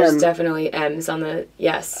with the there's M. definitely M's on the,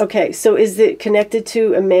 yes. Okay, so is it connected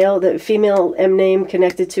to a male, the female M name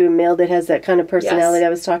connected to a male that has that kind of personality I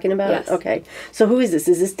was talking about? Yes. Okay, so who is this?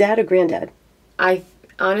 Is this dad or granddad? I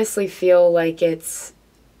honestly feel like it's,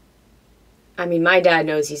 I mean, my dad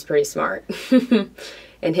knows he's pretty smart.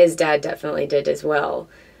 And his dad definitely did as well.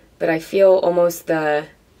 But I feel almost the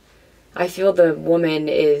woman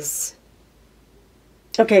is...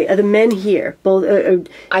 Okay, are the men here? Both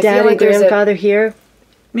I dad feel like and grandfather here?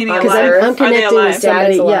 Meaning On Because alive. I'm connecting Are they with alive? somebody.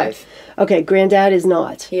 Dad is Yeah. alive. Okay, granddad is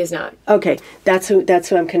not. He is not. Okay, that's who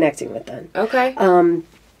I'm connecting with then. Okay.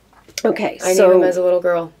 Okay, I so knew him as a little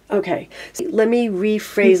girl. okay, so let me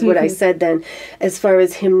rephrase what I said then. As far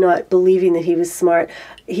as him not believing that he was smart,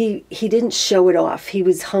 he didn't show it off. He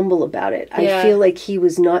was humble about it. Yeah. I feel like he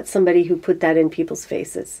was not somebody who put that in people's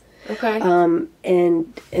faces. Okay.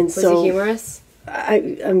 And Was so he humorous?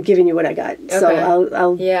 I'm giving you what I got. So Okay.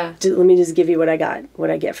 I'll Yeah. let me just give you what I got, what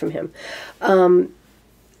I get from him.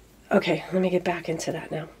 Okay, let me get back into that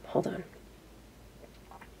now. Hold on.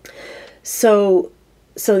 So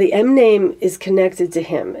the M name is connected to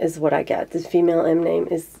him, is what I get. The female M name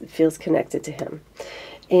feels connected to him,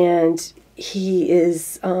 and he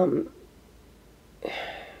is. Hold on.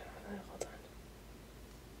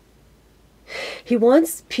 He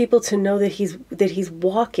wants people to know that he's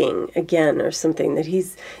walking again or something. That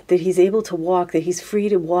he's able to walk. That he's free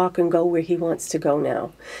to walk and go where he wants to go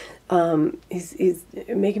now. He's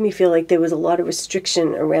making me feel like there was a lot of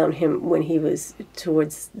restriction around him when he was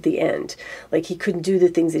towards the end. Like he couldn't do the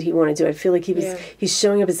things that he wanted to do. I feel like he's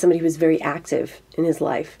showing up as somebody who was very active in his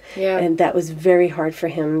life. Yeah. And that was very hard for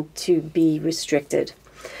him to be restricted.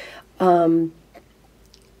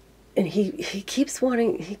 And he keeps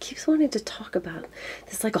wanting to talk about.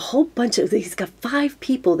 There's like a whole bunch of, he's got 5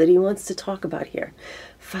 people that he wants to talk about here.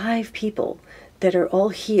 5 people that are all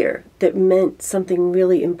here that meant something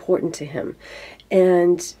really important to him.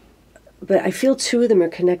 But I feel 2 of them are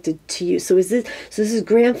connected to you. So this is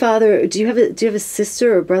grandfather. Do you have a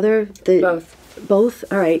sister or brother? Both?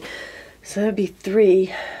 All right. So that'd be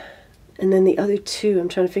 3. And then the other 2, I'm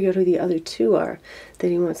trying to figure out who the other 2 are that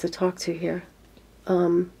he wants to talk to here.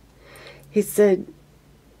 He said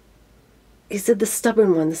the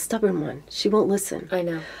stubborn one. She won't listen. I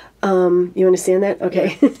know. You understand that?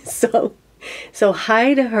 Okay. Yeah. So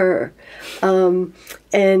hi to her.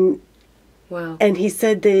 And Wow. And he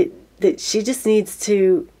said that she just needs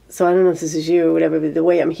to, so I don't know if this is you or whatever, but the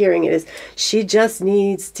way I'm hearing it is she just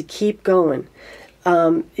needs to keep going.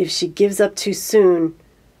 If she gives up too soon,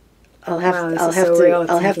 I'll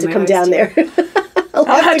have to come down there.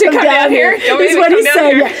 I'll have to come down here. Is what he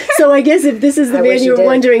said. Yeah. So I guess if this is the man you were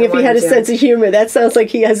wondering if he had a sense of humor, that sounds like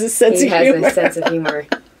he has a sense of humor. He has a sense of humor.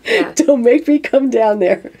 Yeah. Don't make me come down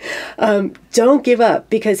there. Don't give up,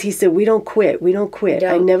 because he said, we don't quit.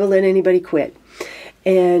 I never let anybody quit.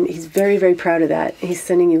 And he's very, very proud of that. He's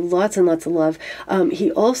sending you lots and lots of love.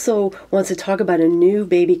 He also wants to talk about a new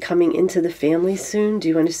baby coming into the family soon. Do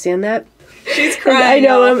you understand that? She's crying. I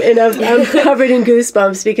know, I'm covered in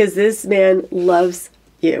goosebumps because this man loves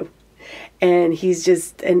you. And he's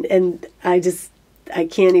just, and I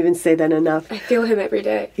can't even say that enough. I feel him every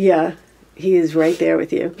day. Yeah, he is right there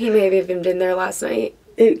with you. He may have even been there last night.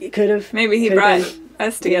 It could have. Maybe he brought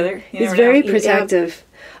us together. He's very protective.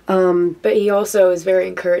 But he also is very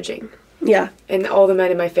encouraging. Yeah. And all the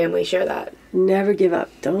men in my family share that. Never give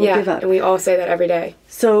up. Don't give up. And we all say that every day.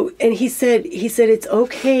 So, and he said it's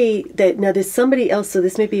okay that, now there's somebody else, so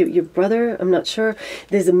this may be your brother, I'm not sure.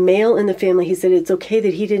 There's a male in the family. He said it's okay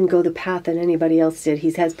that he didn't go the path that anybody else did.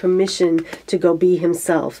 He has permission to go be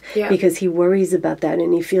himself because he worries about that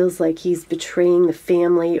and he feels like he's betraying the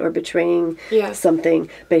family or betraying something.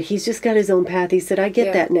 But he's just got his own path. He said, I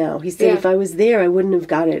get that now. He said, if I was there, I wouldn't have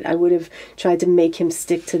got it. I would have tried to make him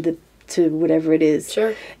stick to whatever it is.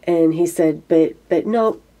 Sure. And he said, but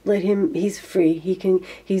no, let him, he's free.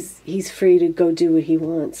 He's free to go do what he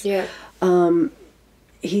wants. Yeah.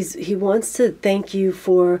 He wants to thank you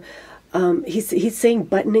for He's saying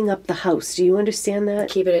buttoning up the house. Do you understand that?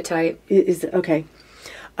 Keeping it tight. Is okay.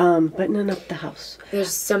 Buttoning up the house.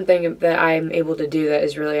 There's something that I'm able to do that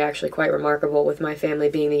is really actually quite remarkable with my family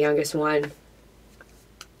being the youngest one.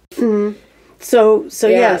 Mm-hmm. So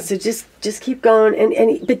just keep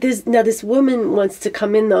going, but this woman wants to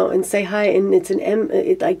come in though and say hi, and it's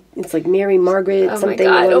it's like Mary Margaret something.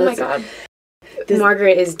 Oh my god!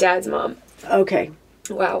 Margaret is Dad's mom. Okay.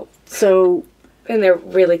 Wow. So. And they're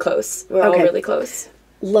really close. We're all really close.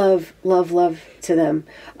 Love to them.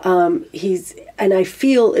 And I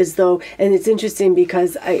feel as though, and it's interesting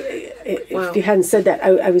because if you hadn't said that,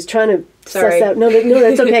 I was trying to suss out. No,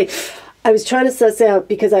 that's okay. I was trying to suss out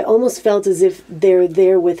because I almost felt as if they're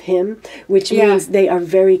there with him, which means they are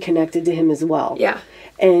very connected to him as well. Yeah.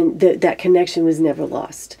 And that connection was never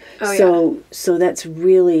lost. So that's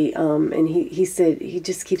really, and he said, he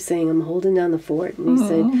just keeps saying, I'm holding down the fort. And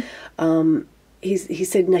he said, he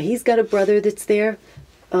said, now he's got a brother that's there.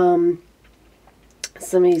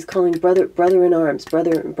 Somebody's calling brother in arms.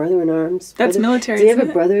 Brother in arms. That's military. Does he have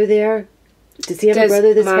a brother there? Does he have a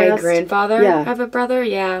brother that's my passed? Grandfather have a brother?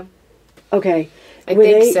 Yeah. Okay. I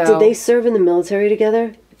think so. Did they serve in the military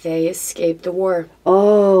together? They escaped the war.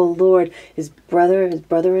 Oh Lord, his brother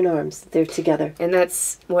in arms. They're together. And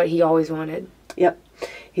that's what he always wanted. Yep.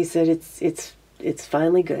 He said it's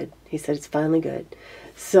finally good. He said it's finally good.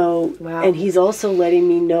 So, and he's also letting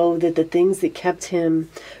me know that the things that kept him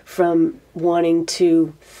from wanting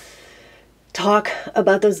to talk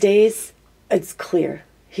about those days, it's clear.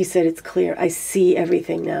 He said it's clear. I see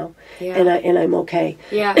everything now, and I'm okay.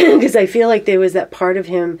 Yeah, because I feel like there was that part of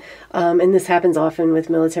him, and this happens often with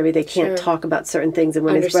military. They can't talk about certain things, and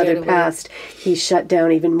when his brother passed, he shut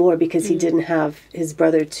down even more because he didn't have his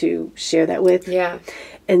brother to share that with. Yeah,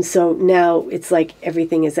 and so now it's like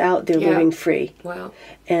everything is out. They're living free. Wow.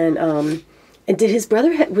 And did his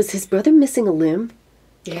brother was his brother missing a limb?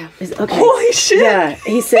 Yeah. Okay. Holy shit. Yeah.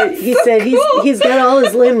 He said he's got all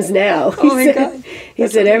his limbs now. He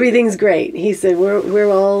said everything's great. He said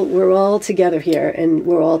we're all together here, and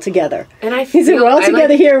we're all together. And he said we're all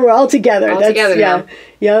together here, and we're all together. All together now.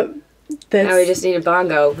 Yep. Now we just need a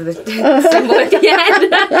bongo with a symbol at the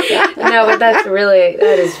end. No, but that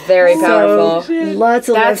is very powerful. Lots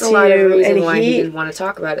of that's love a lot to you. of reason and why he didn't want to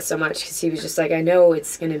talk about it so much, because he was just like, I know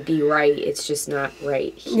it's going to be right. It's just not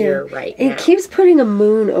right here, right now. It keeps putting a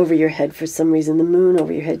moon over your head for some reason. The moon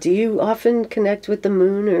over your head. Do you often connect with the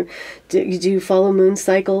moon, or do you follow moon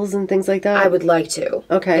cycles and things like that? I would like to.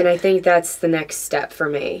 Okay. And I think that's the next step for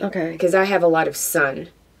me. Okay. Because I have a lot of sun.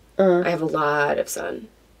 I have a lot of sun.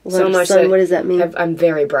 So much sun, what does that mean? I'm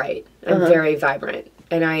very bright. I'm very vibrant.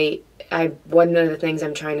 And I one of the things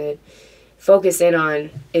I'm trying to focus in on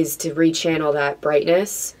is to rechannel that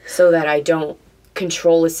brightness so that I don't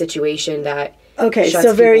control a situation that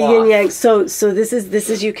so very yin yang. So this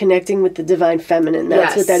is you connecting with the divine feminine.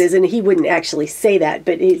 That's what that is. And he wouldn't actually say that,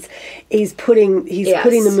 but he's putting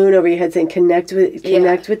the moon over your head, saying connect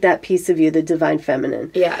with that piece of you, the divine feminine.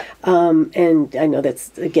 Yeah. And I know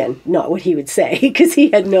that's again not what he would say, because he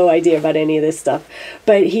had no idea about any of this stuff.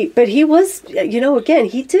 But he was, again,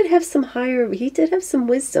 he did have some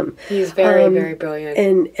wisdom. He's very very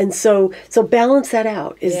brilliant. And so balance that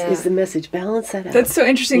out is the message. Balance that out. That's so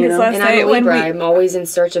interesting, because last night when I'm always in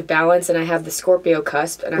search of balance, and I have the Scorpio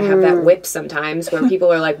cusp, and I have that whip sometimes where people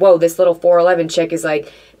are like, whoa, this little 4'11" chick is like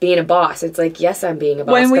being a boss. It's like, yes, I'm being a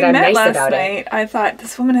boss, but I'm nice about it. When we met last night, I thought,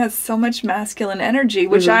 this woman has so much masculine energy,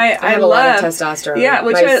 which I have love. A lot of testosterone. Yeah,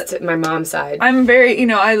 which my mom's side. I'm very,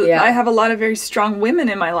 I have a lot of very strong women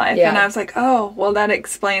in my life, and I was like, oh, well, that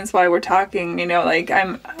explains why we're talking. Like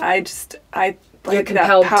you're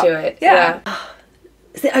compelled to it. Yeah.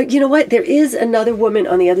 You know what? There is another woman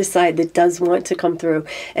on the other side that does want to come through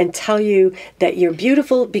and tell you that you're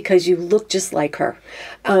beautiful because you look just like her.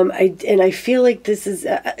 I feel like this is.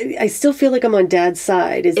 I still feel like I'm on Dad's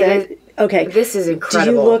side. Is that okay? This is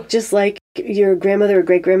incredible. Do you look just like your grandmother or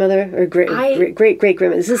great grandmother or great great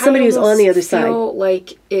grandmother? This is somebody who's on the other side. I feel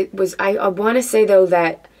like it was. I want to say though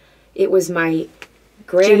that it was my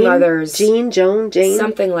grandmother's Jane,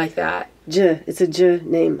 something like that. It's a J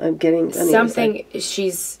name. I'm getting something.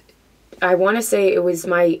 I want to say it was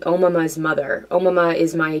my Omama's mother. Omama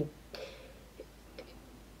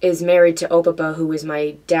is married to Opapa, who is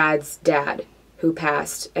my dad's dad, who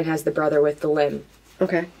passed and has the brother with the limb.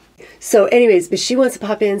 Okay. So anyways, but she wants to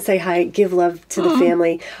pop in, say hi, give love to the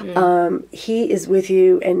family. He is with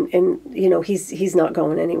you, and he's not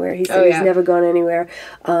going anywhere. He said he's never gone anywhere.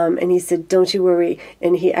 And he said, don't you worry.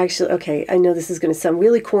 And he actually, I know this is going to sound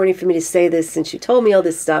really corny for me to say this since you told me all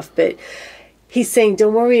this stuff, but he's saying,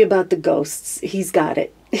 don't worry about the ghosts. He's got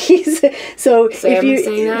it. So if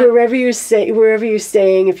you wherever you're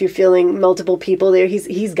staying, if you're feeling multiple people there,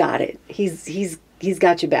 he's got it. He's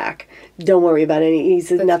got your back. Don't worry about any. He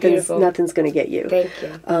says nothing's going to get you. Thank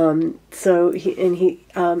you. So he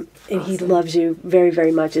loves you very,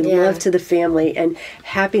 very much, and love to the family and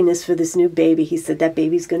happiness for this new baby. He said that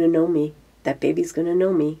baby's going to know me. That baby's going to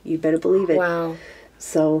know me. You better believe it. Wow.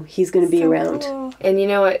 So he's going to be around. Cool. And you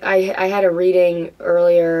know what? I had a reading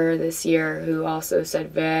earlier this year who also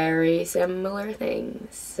said very similar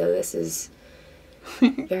things. So this is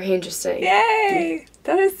very interesting. Yay!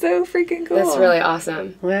 That is so freaking cool. That's really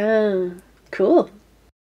awesome. Wow. Cool.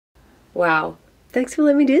 Wow. Thanks for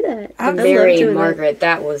letting me do that. And Mary and Margaret,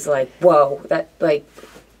 that was like, whoa.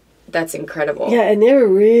 That's incredible. Yeah, and they were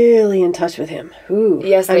really in touch with him. Ooh.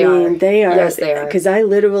 Yes, they are. I mean, they are. Yes, they are. Because I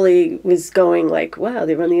literally was going like, wow,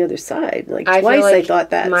 they're on the other side. Like twice feel like I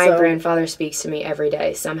thought that. My grandfather speaks to me every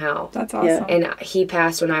day somehow. That's awesome. Yeah. And he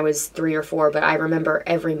passed when I was 3 or 4, but I remember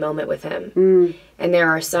every moment with him. And there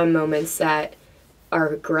are some moments that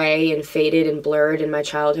are gray and faded and blurred in my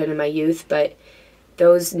childhood and my youth, but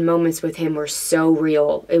those moments with him were so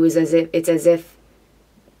real. It's as if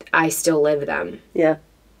I still live them. Yeah.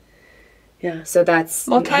 Yeah. So that's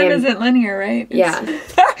time isn't linear, right? Yeah.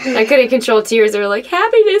 I couldn't control tears. They were like,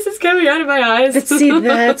 happiness is coming out of my eyes. But see,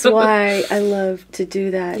 that's why I love to do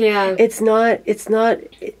that. Yeah. It's so,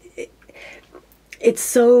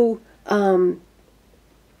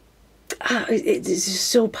 it's just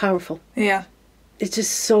so powerful. Yeah. It's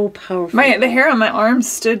just so powerful. The hair on my arm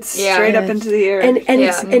stood straight up into the air. And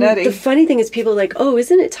nutty. the funny thing is, people are like, oh,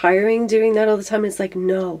 isn't it tiring doing that all the time? It's like,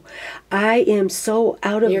 no, I am so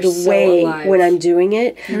out of the way alive when I'm doing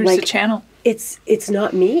it. You're like, just a channel. It's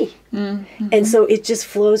not me, and so it just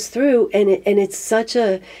flows through, and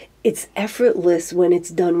it's effortless when it's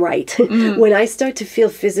done right. When I start to feel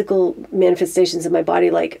physical manifestations in my body,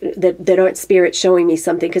 like that aren't spirit showing me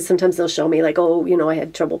something, because sometimes they'll show me like, oh, I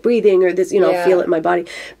had trouble breathing, or this, I'll feel it in my body.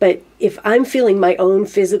 But if I'm feeling my own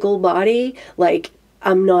physical body, like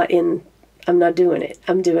I'm not doing it.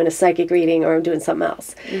 I'm doing a psychic reading, or I'm doing something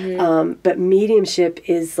else. But mediumship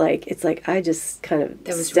is like, it's like I just kind of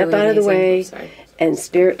step really out of the way, and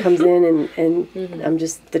spirit comes in, and I'm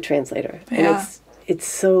just the translator. Yeah. And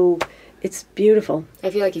it's beautiful.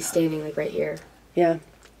 I feel like he's standing like right here. Yeah.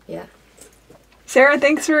 Yeah. Sarah,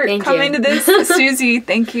 thanks for coming to this. Suzie,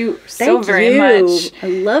 thank you very much. I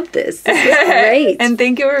love this. This is great. And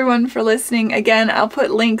thank you everyone for listening. Again, I'll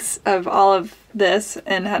put links of all of this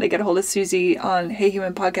and how to get a hold of Suzie on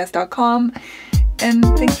heyhumanpodcast.com. And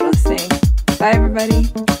thanks for listening. Bye everybody.